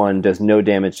this one does no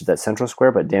damage to that central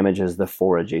square, but damages the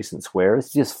 4 adjacent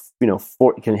squares. Just,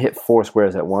 it can hit 4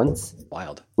 squares at once.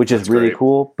 Wild. Which is really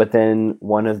cool. But then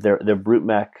one of their brute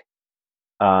mech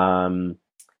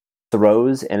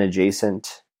throws an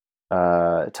adjacent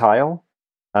tile.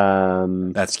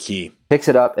 That's key. Picks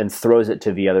it up and throws it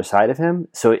to the other side of him.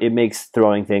 So it makes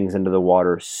throwing things into the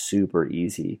water super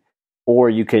easy. Or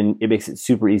it makes it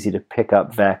super easy to pick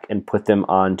up Vec and put them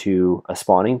onto a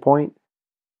spawning point.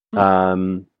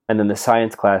 And then the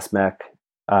science class mech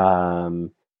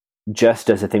just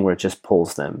does a thing where it just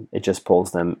pulls them. It just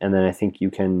pulls them. And then I think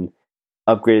you can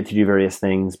upgrade it to do various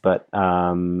things, but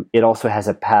it also has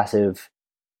a passive.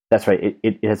 That's right.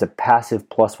 It has a passive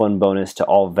 +1 bonus to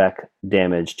all Vec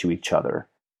damage to each other.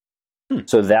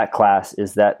 So that class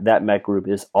is that mech group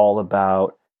is all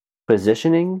about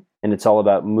positioning, and it's all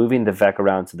about moving the Vec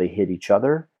around so they hit each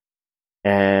other.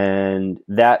 And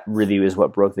that really is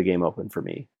what broke the game open for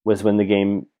me, was when the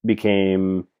game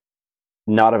became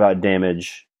not about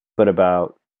damage, but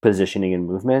about positioning and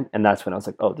movement. And that's when I was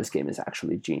like, oh, this game is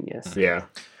actually genius. Yeah.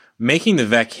 Making the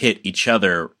Vec hit each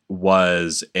other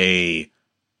was a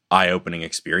eye-opening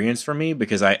experience for me,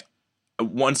 because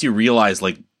once you realize,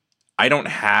 like, I don't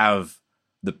have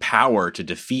the power to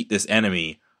defeat this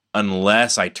enemy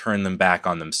unless I turn them back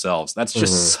on themselves. That's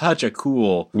just such a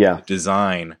cool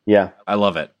design. Yeah. I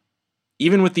love it.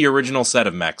 Even with the original set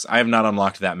of mechs, I have not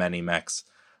unlocked that many mechs.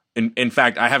 In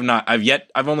fact,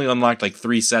 I've only unlocked like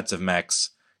 3 sets of mechs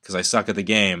because I suck at the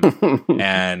game.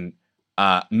 And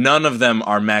none of them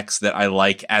are mechs that I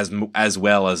like as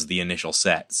well as the initial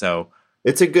set. So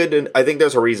it's a good, I think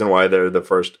there's a reason why they're the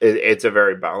first. It's a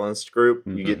very balanced group.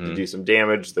 You get to do some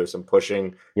damage. There's some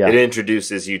pushing. Yeah. It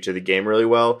introduces you to the game really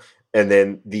well. And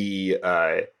then the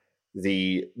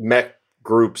mech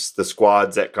groups, the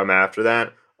squads that come after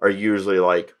that, are usually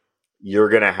like, you're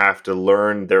going to have to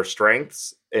learn their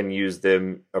strengths and use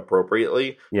them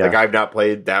appropriately. Yeah. Like, I've not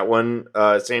played that one,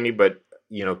 Sandy, but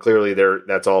clearly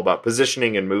that's all about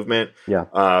positioning and movement. Yeah.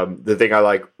 The thing I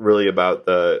like really about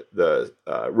the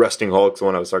Rusting Hulks, the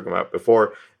one I was talking about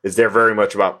before, is they're very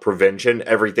much about prevention.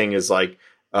 Everything is like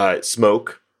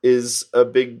smoke is a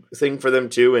big thing for them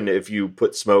too. And if you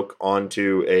put smoke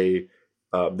onto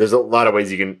there's a lot of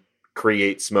ways you can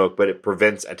create smoke, but it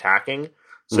prevents attacking.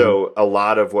 So a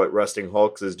lot of what Rusting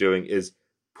Hulks is doing is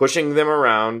pushing them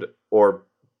around or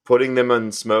putting them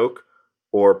in smoke,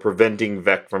 or preventing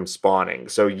Vec from spawning.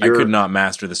 So I could not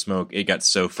master the smoke. It got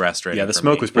so frustrating. Yeah, the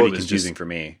smoke was pretty confusing for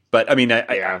me. But I mean,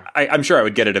 I'm sure I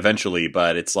would get it eventually.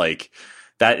 But it's like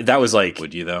that was like.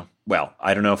 Would you though? Well,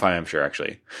 I don't know if I am sure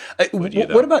actually.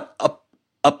 What about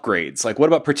upgrades? Like, what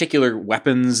about particular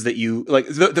weapons that you like?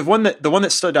 The one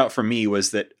that stood out for me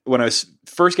was that when I was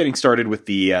first getting started with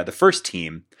the first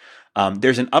team,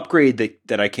 there's an upgrade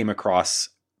that I came across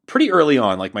pretty early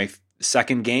on, like my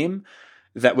second game,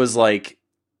 that was like,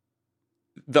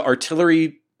 the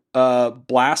artillery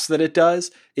blast that it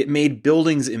does, it made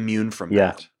buildings immune from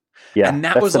that. Yeah. And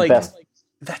that was like,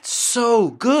 that's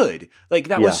so good. Like,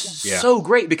 that was so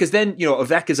great, because then, a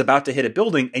Vec is about to hit a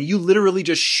building and you literally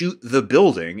just shoot the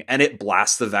building and it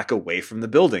blasts the Vec away from the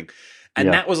building.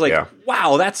 And that was like,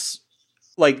 wow, that's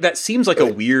like, that seems like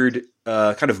a weird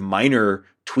kind of minor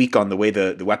tweak on the way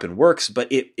the weapon works, but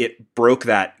it broke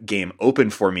that game open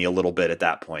for me a little bit at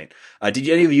that point. Did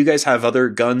any of you guys have other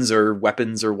guns or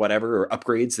weapons or whatever, or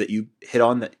upgrades that you hit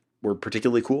on that were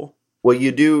particularly cool? Well,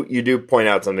 you do point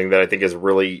out something that I think is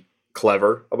really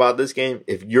clever about this game.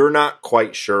 If you're not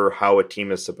quite sure how a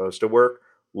team is supposed to work,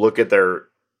 look at the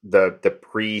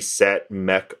preset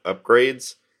mech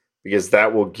upgrades, because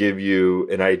that will give you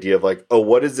an idea of like, oh,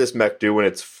 what does this mech do when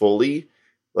it's fully?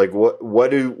 Like,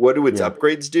 what do its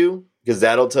upgrades do? Because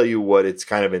that'll tell you what its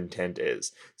kind of intent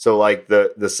is. So like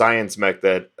the science mech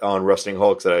that on Rusting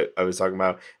Hulks that I was talking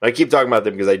about, and I keep talking about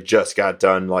them because I just got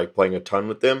done like playing a ton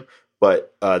with them.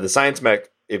 But the science mech,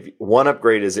 if one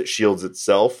upgrade is it shields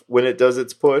itself when it does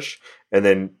its push, and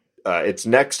then its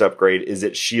next upgrade is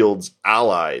it shields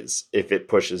allies if it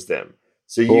pushes them.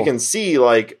 So you can see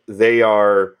like they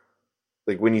are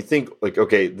like, when you think like,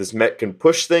 okay, this mech can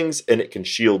push things and it can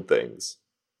shield things.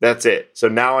 That's it. So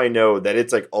now I know that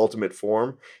its like ultimate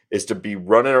form is to be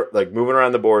running, like moving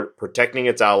around the board, protecting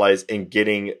its allies, and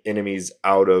getting enemies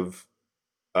out of,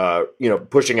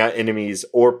 pushing out enemies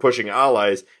or pushing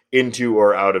allies into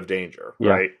or out of danger,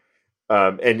 right?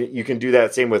 And you can do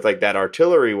that same with like that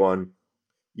artillery one.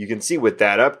 You can see with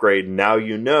that upgrade, now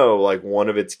you know like one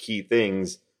of its key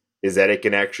things is that it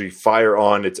can actually fire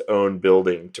on its own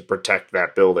building to protect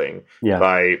that building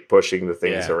by pushing the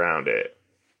things around it.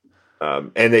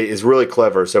 And it is really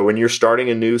clever. So when you're starting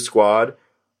a new squad,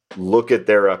 look at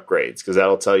their upgrades because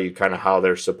that'll tell you kind of how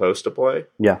they're supposed to play.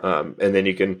 Yeah. And then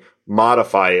you can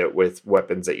modify it with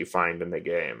weapons that you find in the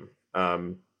game.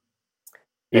 And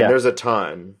there's a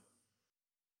ton.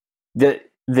 The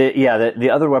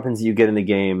other weapons that you get in the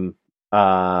game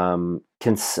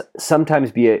can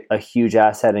sometimes be a huge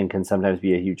asset and can sometimes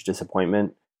be a huge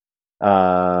disappointment.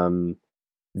 I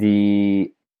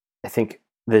think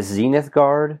the Zenith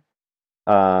Guard.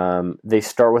 They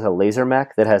start with a laser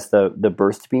mech that has the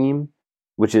burst beam,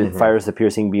 which fires the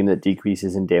piercing beam that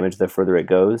decreases in damage the further it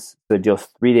goes. So it deals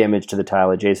 3 damage to the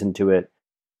tile adjacent to it,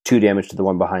 2 damage to the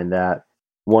one behind that,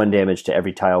 1 damage to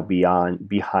every tile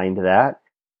behind that.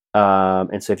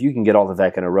 And so if you can get all the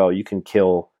Vek in a row, you can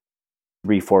kill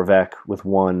 3-4 Vek with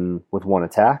one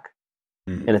attack,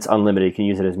 and it's unlimited. You can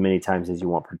use it as many times as you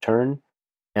want per turn.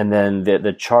 And then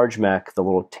the charge mech, the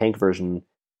little tank version,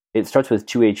 it starts with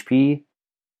 2 HP.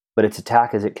 But its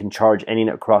attack is it can charge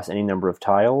across any number of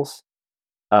tiles,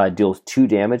 deals 2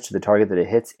 damage to the target that it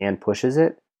hits and pushes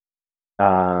it,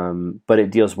 but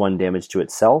it deals 1 damage to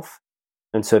itself.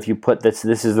 And so if you put this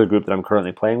is the group that I'm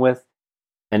currently playing with,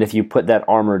 and if you put that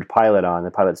armored pilot on,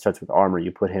 the pilot starts with armor,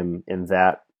 you put him in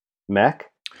that mech.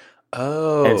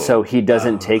 Oh. And so he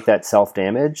doesn't take that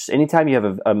self-damage. Anytime you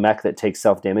have a mech that takes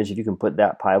self-damage, if you can put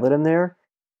that pilot in there,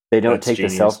 they don't take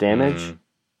genius. The self-damage.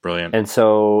 Brilliant. And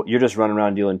so you're just running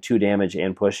around dealing 2 damage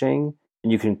and pushing,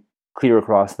 and you can clear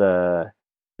across the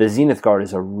Zenith Guard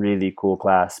is a really cool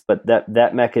class, but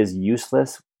that mech is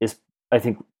useless. Is I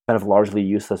think kind of largely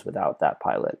useless without that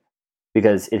pilot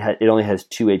because it only has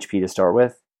 2 HP to start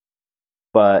with,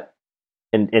 but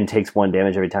and takes 1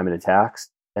 damage every time it attacks.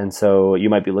 And so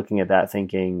you might be looking at that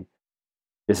thinking,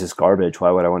 this is garbage. Why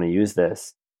would I want to use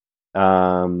this?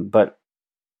 But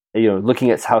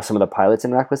looking at how some of the pilots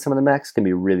interact with some of the mechs can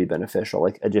be really beneficial,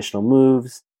 like additional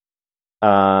moves.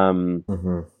 The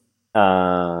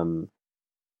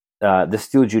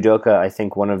Steel Judoka, I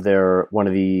think one of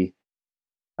the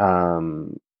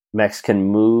mechs can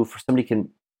move. Somebody can,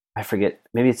 I forget.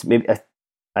 Maybe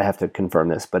I have to confirm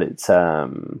this, but it's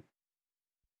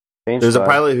there's a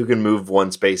pilot who can move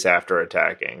 1 space after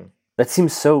attacking. That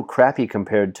seems so crappy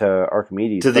compared to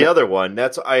Archimedes. To the other one,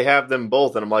 I have them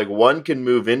both, and I'm like, one can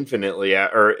move infinitely,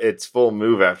 or its full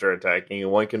move after attacking,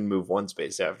 and one can move 1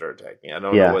 space after attacking. I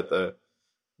don't know what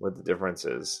the difference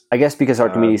is. I guess because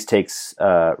Archimedes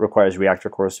requires reactor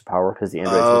cores to power because the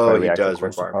androids require reactor cores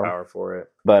require to power for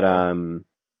it. But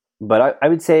I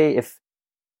would say if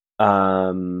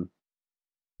the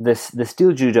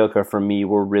Steel Judoka for me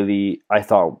were really, I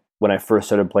thought when I first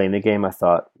started playing the game, I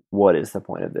thought, what is the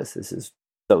point of this? This is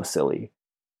so silly.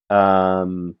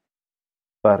 But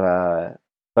I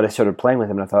started playing with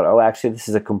him and I thought, oh, actually, this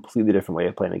is a completely different way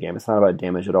of playing the game. It's not about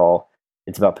damage at all.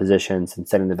 It's about positions and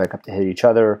setting the Vek up to hit each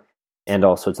other. And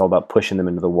also it's all about pushing them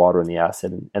into the water and the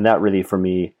acid. And that really, for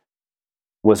me,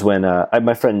 was when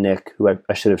my friend Nick, who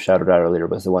I should have shouted out earlier,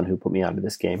 was the one who put me onto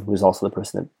this game, who was also the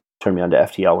person that turned me on to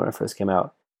FTL when it first came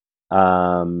out.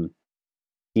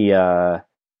 He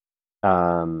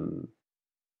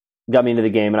got me into the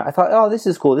game, and I thought, oh, this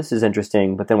is cool, this is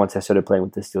interesting. But then once I started playing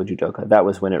with the Steel Judoka, that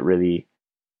was when it really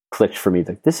clicked for me.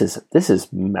 Like, this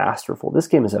is masterful. This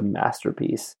game is a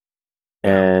masterpiece,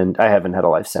 and I haven't had a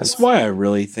life since. That's why I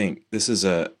really think this is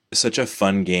such a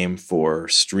fun game for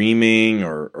streaming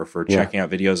or for checking out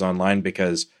videos online,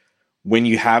 because when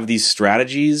you have these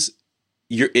strategies,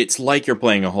 it's like you're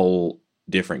playing a whole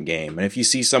different game. And if you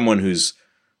see someone who's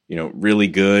really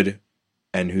good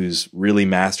and who's really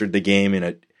mastered the game in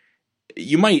it,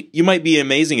 you might be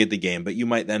amazing at the game, but you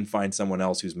might then find someone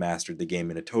else who's mastered the game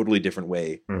in a totally different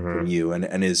way from you, and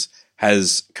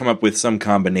has come up with some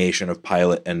combination of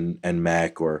pilot and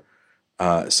mech, or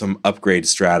some upgrade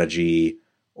strategy,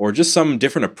 or just some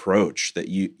different approach that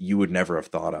you would never have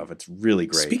thought of. It's really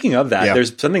great. Speaking of that,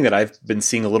 there's something that I've been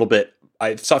seeing a little bit.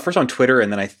 I saw it first on Twitter,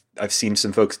 and then I've seen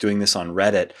some folks doing this on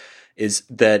Reddit. Is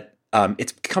that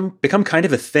it's become kind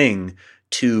of a thing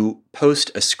to post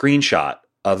a screenshot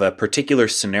of a particular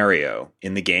scenario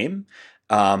in the game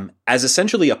as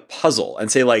essentially a puzzle,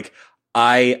 and say, like,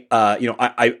 I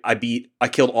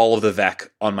killed all of the Vek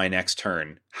on my next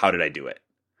turn. How did I do it?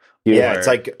 Yeah,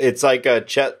 it's like a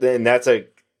chess, and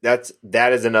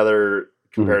that is another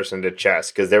comparison to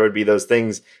chess, because there would be those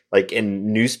things like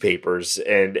in newspapers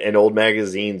and old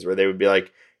magazines where they would be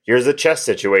like, here's a chess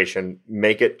situation,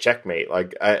 make it checkmate.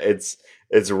 Like it's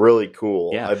really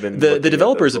cool. Yeah. The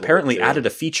developers apparently added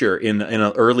a feature in an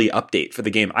early update for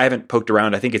the game. I haven't poked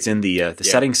around. I think it's in the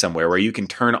settings somewhere where you can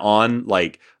turn on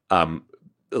like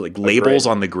labels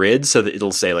on the grid so that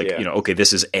it'll say okay,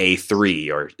 this is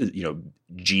A3 or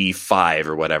G5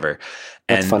 or whatever.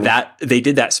 And that they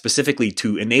did that specifically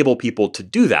to enable people to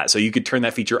do that. So you could turn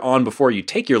that feature on before you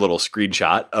take your little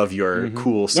screenshot of your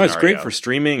cool scenario. No, it's great for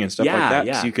streaming and stuff like that.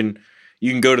 Yeah. So you can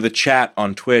go to the chat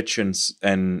on Twitch and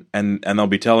they'll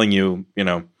be telling you,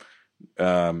 move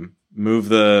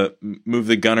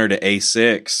the gunner to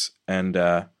A6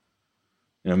 and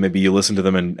maybe you listen to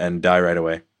them and die right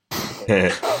away.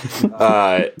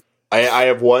 I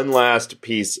have one last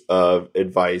piece of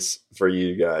advice for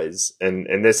you guys,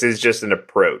 and this is just an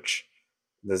approach.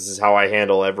 This is how I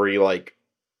handle every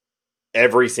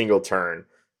single turn,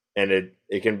 and it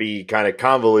can be kind of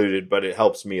convoluted, but it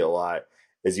helps me a lot.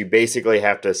 Is you basically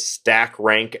have to stack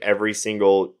rank every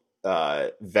single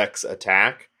Vex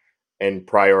attack and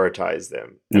prioritize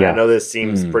them. And I know this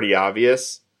seems pretty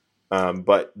obvious,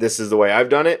 but this is the way I've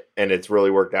done it, and it's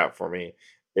really worked out for me.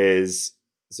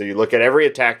 So you look at every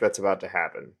attack that's about to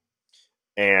happen,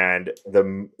 and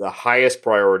the highest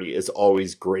priority is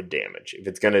always grid damage. If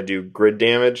it's going to do grid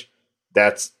damage,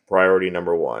 that's priority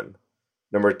number 1.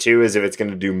 Number 2 is if it's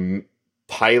going to do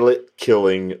pilot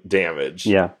killing damage.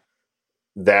 Yeah,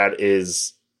 that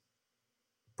is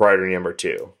priority number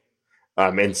 2.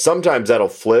 And sometimes that'll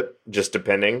flip, just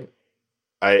depending.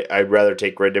 I'd rather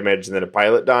take grid damage than a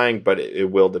pilot dying, but it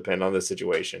will depend on the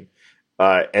situation.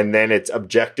 And then it's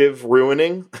objective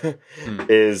ruining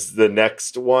is the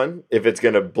next one. If it's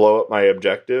going to blow up my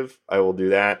objective, I will do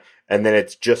that. And then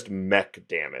it's just mech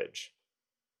damage.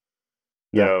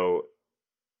 Yeah. So,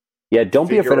 don't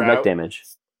be afraid of mech damage.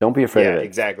 Don't be afraid of it.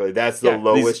 Exactly. That's the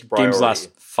lowest priority. Games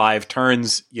last 5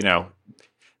 turns,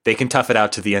 they can tough it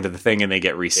out to the end of the thing and they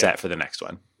get reset for the next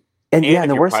one. And if the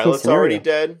your worst pilot's already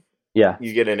dead,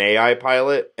 you get an AI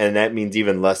pilot, and that means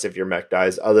even less if your mech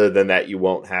dies. Other than that, you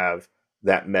won't have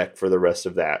that mech for the rest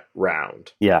of that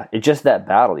round. Yeah, it's just that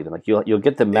battle. Even like you'll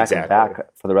get the mech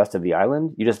back for the rest of the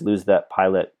island. You just lose that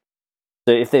pilot.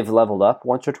 So if they've leveled up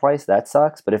once or twice, that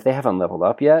sucks. But if they haven't leveled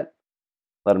up yet,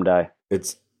 let them die.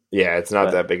 It's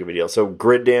not that big of a deal. So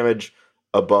grid damage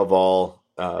above all.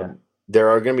 There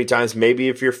are going to be times, maybe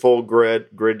if you're full grid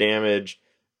damage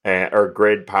or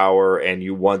grid power, and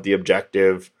you want the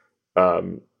objective,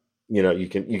 you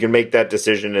can make that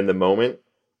decision in the moment.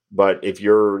 But if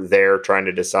you're there trying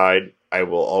to decide, I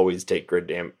will always take grid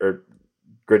damage. Or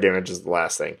grid damage is the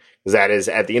last thing, because that is,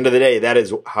 at the end of the day, that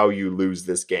is how you lose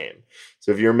this game.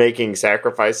 So if you're making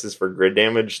sacrifices for grid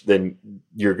damage, then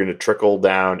you're going to trickle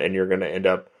down, and you're going to end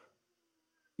up,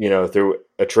 through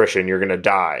attrition, you're going to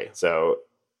die. So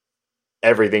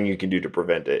everything you can do to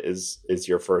prevent it is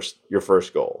your first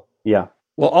goal. Yeah.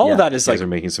 Well, all of that is are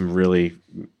making some really,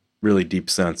 really deep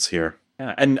sense here.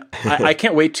 Yeah, and I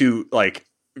can't wait to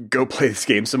go play this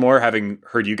game some more, having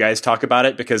heard you guys talk about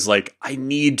it, because I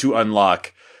need to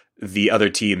unlock the other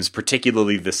teams,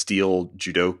 particularly the Steel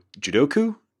Judoka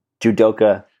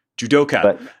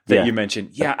that you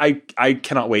mentioned. Yeah, I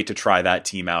cannot wait to try that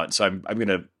team out. So I'm going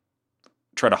to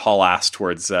try to haul ass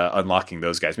towards unlocking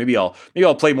those guys. Maybe I'll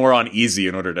play more on easy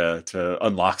in order to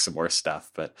unlock some more stuff.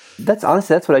 But that's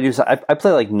what I do. So I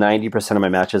play 90% of my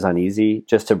matches on easy,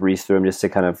 just to breeze through them, just to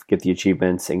kind of get the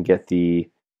achievements and get the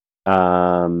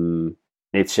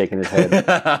Nate's shaking his head.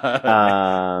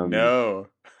 No.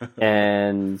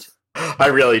 And I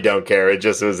really don't care. It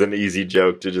just was an easy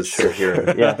joke to just sit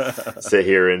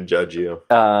here and judge you.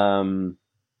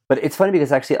 But it's funny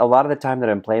because actually a lot of the time that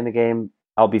I'm playing the game,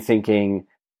 I'll be thinking,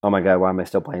 oh my God, why am I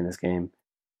still playing this game?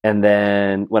 And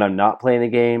then when I'm not playing the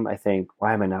game, I think,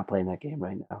 why am I not playing that game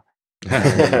right now?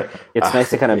 It's nice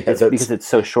to kind of, because it's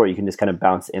so short, you can just kind of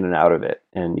bounce in and out of it,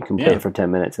 and you can play it for 10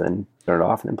 minutes and then turn it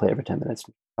off, and then play it for 10 minutes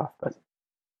and turn it off. But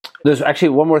there's actually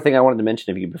one more thing I wanted to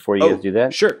mention before you guys do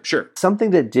that. Sure.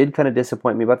 Something that did kind of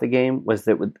disappoint me about the game was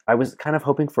that I was kind of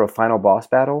hoping for a final boss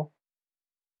battle.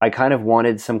 I kind of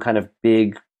wanted some kind of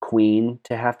big queen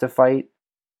to have to fight.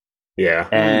 Yeah.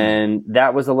 And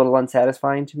that was a little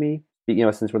unsatisfying to me.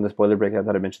 Since we're in the spoiler break, I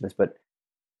thought I'd mention this, but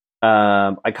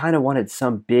I kind of wanted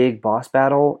some big boss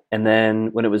battle, and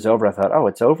then when it was over, I thought, oh,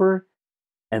 it's over?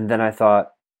 And then I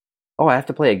thought, oh, I have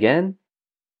to play again?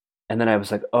 And then I was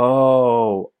like,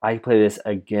 oh, I play this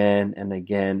again and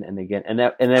again and again. And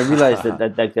I realized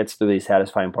that that's the really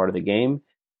satisfying part of the game.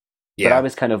 But I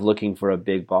was kind of looking for a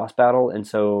big boss battle, and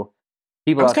so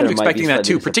people I was kind of expecting that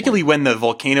too, particularly when the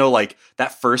volcano, like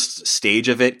that first stage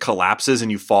of it collapses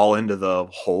and you fall into the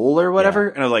hole or whatever.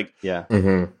 And I was like,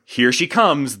 here she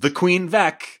comes, the Queen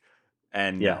Vec.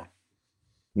 And I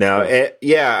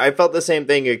felt the same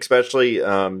thing, especially,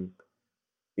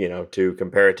 to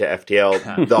compare it to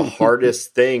FTL. The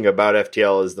hardest thing about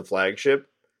FTL is the flagship.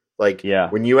 Like,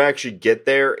 when you actually get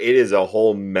there, it is a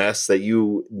whole mess that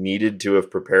you needed to have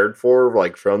prepared for,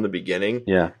 like, from the beginning.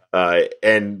 Yeah.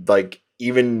 And, like,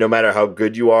 even no matter how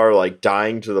good you are, like,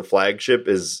 dying to the flagship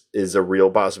is a real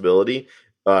possibility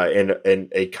and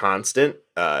a constant.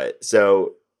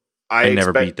 So I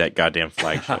never beat that goddamn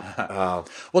flagship.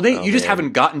 You just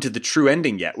haven't gotten to the true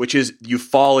ending yet, which is you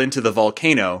fall into the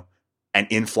volcano and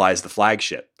in flies the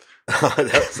flagship.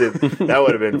 That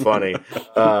would have been funny.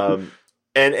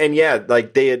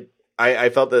 Like they had, I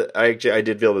felt that I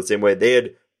did feel the same way. They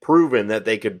had proven that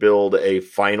they could build a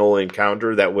final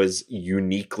encounter that was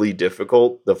uniquely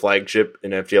difficult. The flagship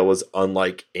in FTL was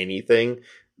unlike anything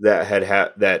that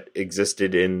that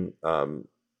existed in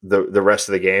the rest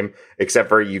of the game, except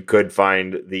for you could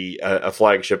find a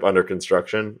flagship under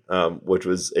construction, which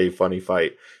was a funny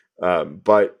fight.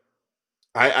 But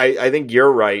I think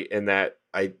you're right in that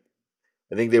I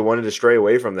think they wanted to stray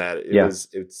away from that.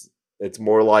 It's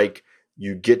more like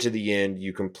you get to the end,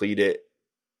 you complete it.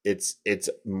 It's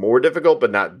more difficult, but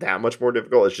not that much more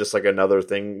difficult. It's just like another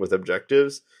thing with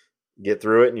objectives. Get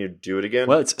through it and you do it again.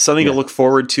 Well, it's something to look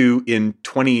forward to in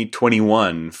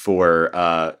 2021 for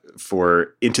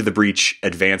Into the Breach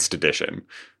Advanced Edition.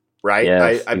 Right?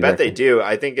 Yes, I bet they do.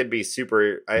 I think it'd be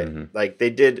super. Like they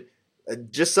did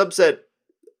just Subset.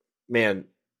 Man,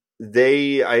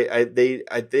 they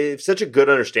have such a good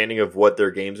understanding of what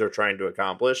their games are trying to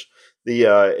accomplish. The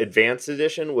Advanced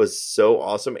Edition was so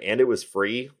awesome, and it was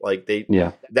free. Like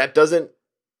that doesn't.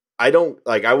 I don't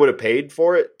like. I would have paid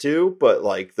for it too, but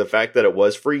like the fact that it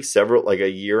was free a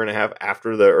year and a half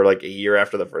after a year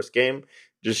after the first game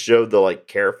just showed the like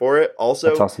care for it. Also,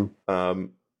 that's awesome.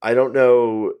 I don't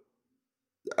know.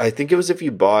 I think it was if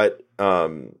you bought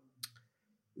the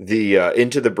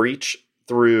Into the Breach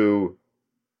through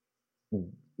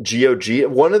GOG,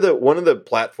 one of the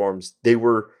platforms, they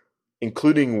were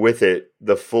including with it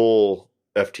the full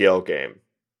FTL game.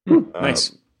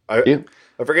 Nice. I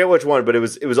forget which one, but it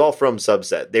was all from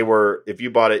Subset. They were, if you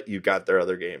bought it, you got their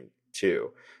other game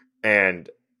too. And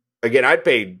again, I'd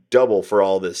pay double for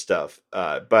all this stuff.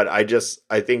 But I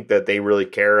think that they really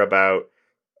care about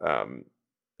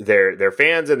their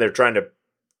fans, and they're trying to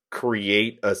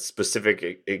create a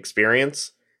specific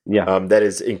experience that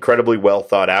is incredibly well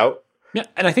thought out. Yeah,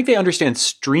 and I think they understand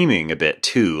streaming a bit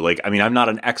too. Like, I mean, I'm not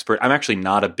an expert. I'm actually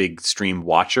not a big stream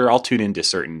watcher. I'll tune into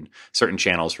certain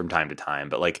channels from time to time,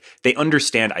 but like they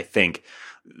understand, I think,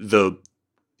 the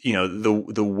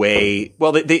way.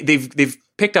 Well, they've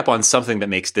picked up on something that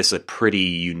makes this a pretty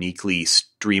uniquely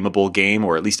streamable game,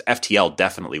 or at least FTL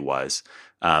definitely was.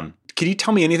 Can you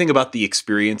tell me anything about the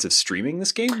experience of streaming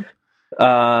this game?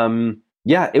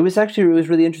 Yeah, it was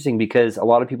really interesting because a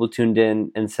lot of people tuned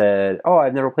in and said, "Oh,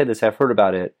 I've never played this. I've heard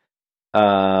about it."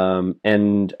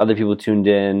 And other people tuned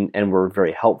in and were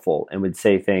very helpful and would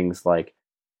say things like,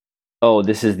 "Oh,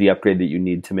 this is the upgrade that you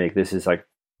need to make. This is like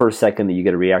first second that you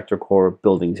get a reactor core,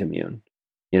 building's immune.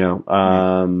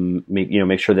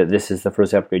 Make sure that this is the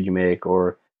first upgrade you make."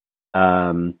 Or,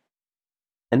 and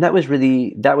that was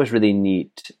really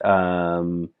neat.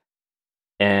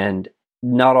 And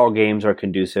not all games are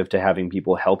conducive to having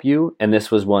people help you. And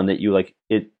this was one that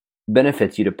it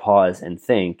benefits you to pause and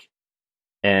think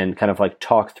and kind of like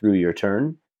talk through your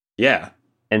turn. Yeah.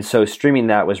 And so streaming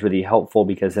that was really helpful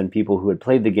because then people who had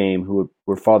played the game, who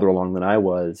were farther along than I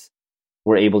was,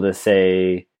 were able to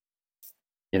say,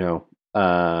 I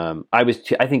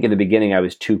think in the beginning I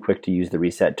was too quick to use the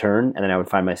reset turn. And then I would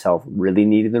find myself really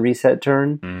needing the reset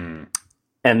turn.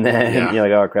 And then you're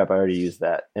like, oh crap, I already used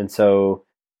that. And so,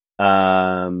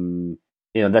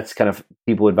 that's kind of,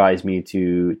 people advise me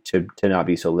to not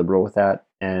be so liberal with that.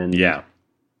 And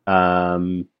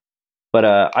but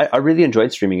I really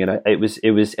enjoyed streaming it. It was,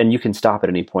 and you can stop at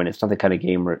any point. It's not the kind of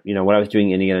game where, when I was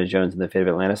doing Indiana Jones and the Fate of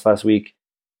Atlantis last week,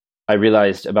 I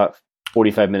realized about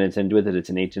 45 minutes into it that it's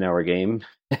an 18-hour game,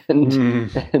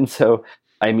 and so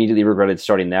I immediately regretted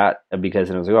starting that because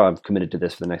then I was like, oh, I'm committed to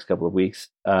this for the next couple of weeks.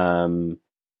 But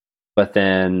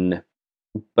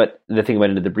the thing about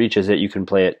Into the Breach is that you can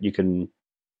play it. You could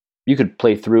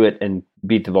play through it and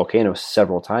beat the volcano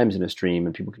several times in a stream,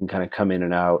 and people can kind of come in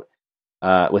and out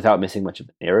without missing much of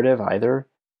the narrative either.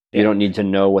 Yeah. You don't need to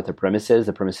know what the premise is.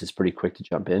 The premise is pretty quick to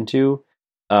jump into.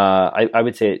 I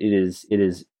would say it is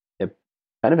a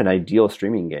kind of an ideal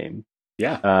streaming game.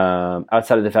 Yeah.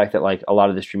 Outside of the fact that like a lot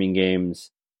of the streaming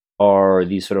games are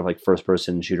these sort of like first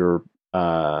person shooter, you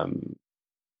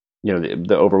know,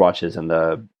 the Overwatches and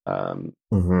the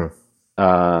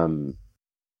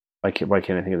why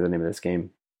can't I think of the name of this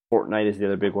game? Fortnite is the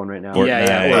other big one right now.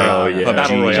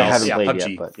 Battle Royale. I haven't played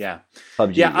PUBG. yet,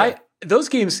 but PUBG. Those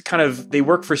games they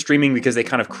work for streaming because they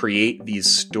kind of create these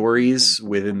stories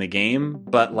within the game.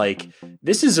 But like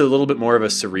this is a little bit more of a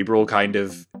cerebral kind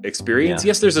of experience.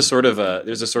 Yes, there's a sort of a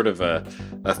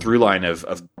through line of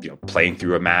playing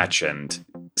through a match and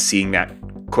seeing that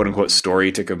quote unquote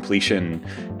story to completion.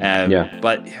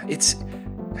 But it's,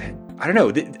 I don't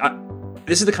know.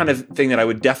 This is the kind of thing that I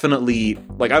would definitely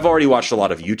like. I've already watched a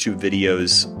lot of YouTube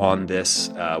videos on this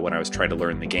when I was trying to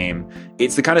learn the game.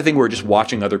 It's the kind of thing where just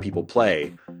watching other people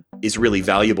play is really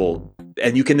valuable,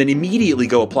 and you can then immediately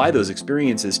go apply those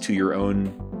experiences to your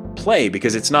own play,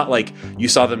 because it's not like you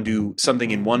saw them do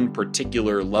something in one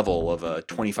particular level of a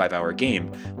 25-hour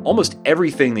game. Almost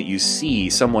everything that you see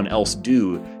someone else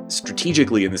do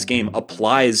strategically in this game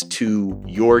applies to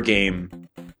your game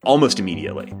almost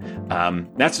immediately.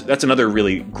 That's another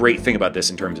really great thing about this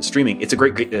in terms of streaming. It's a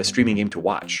great streaming game to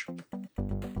watch.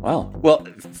 Wow. Well,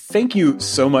 thank you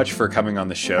so much for coming on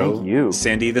the show. Thank you,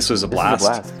 Sandy. This was a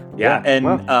blast. Yeah. And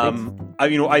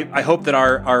I hope that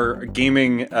our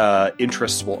gaming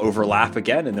interests will overlap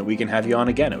again, and that we can have you on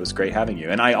again. It was great having you.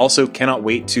 And I also cannot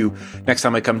wait to next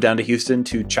time I come down to Houston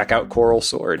to check out Coral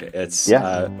Sword. It's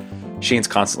Shane's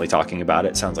constantly talking about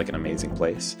it. Sounds like an amazing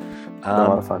place. A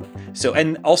lot of fun. So,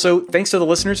 and also thanks to the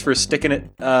listeners for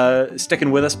sticking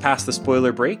with us past the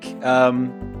spoiler break.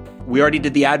 We already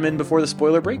did the admin before the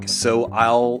spoiler break, so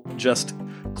I'll just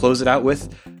close it out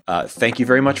with thank you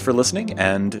very much for listening,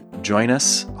 and join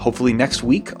us hopefully next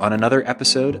week on another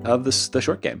episode of the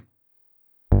Short Game.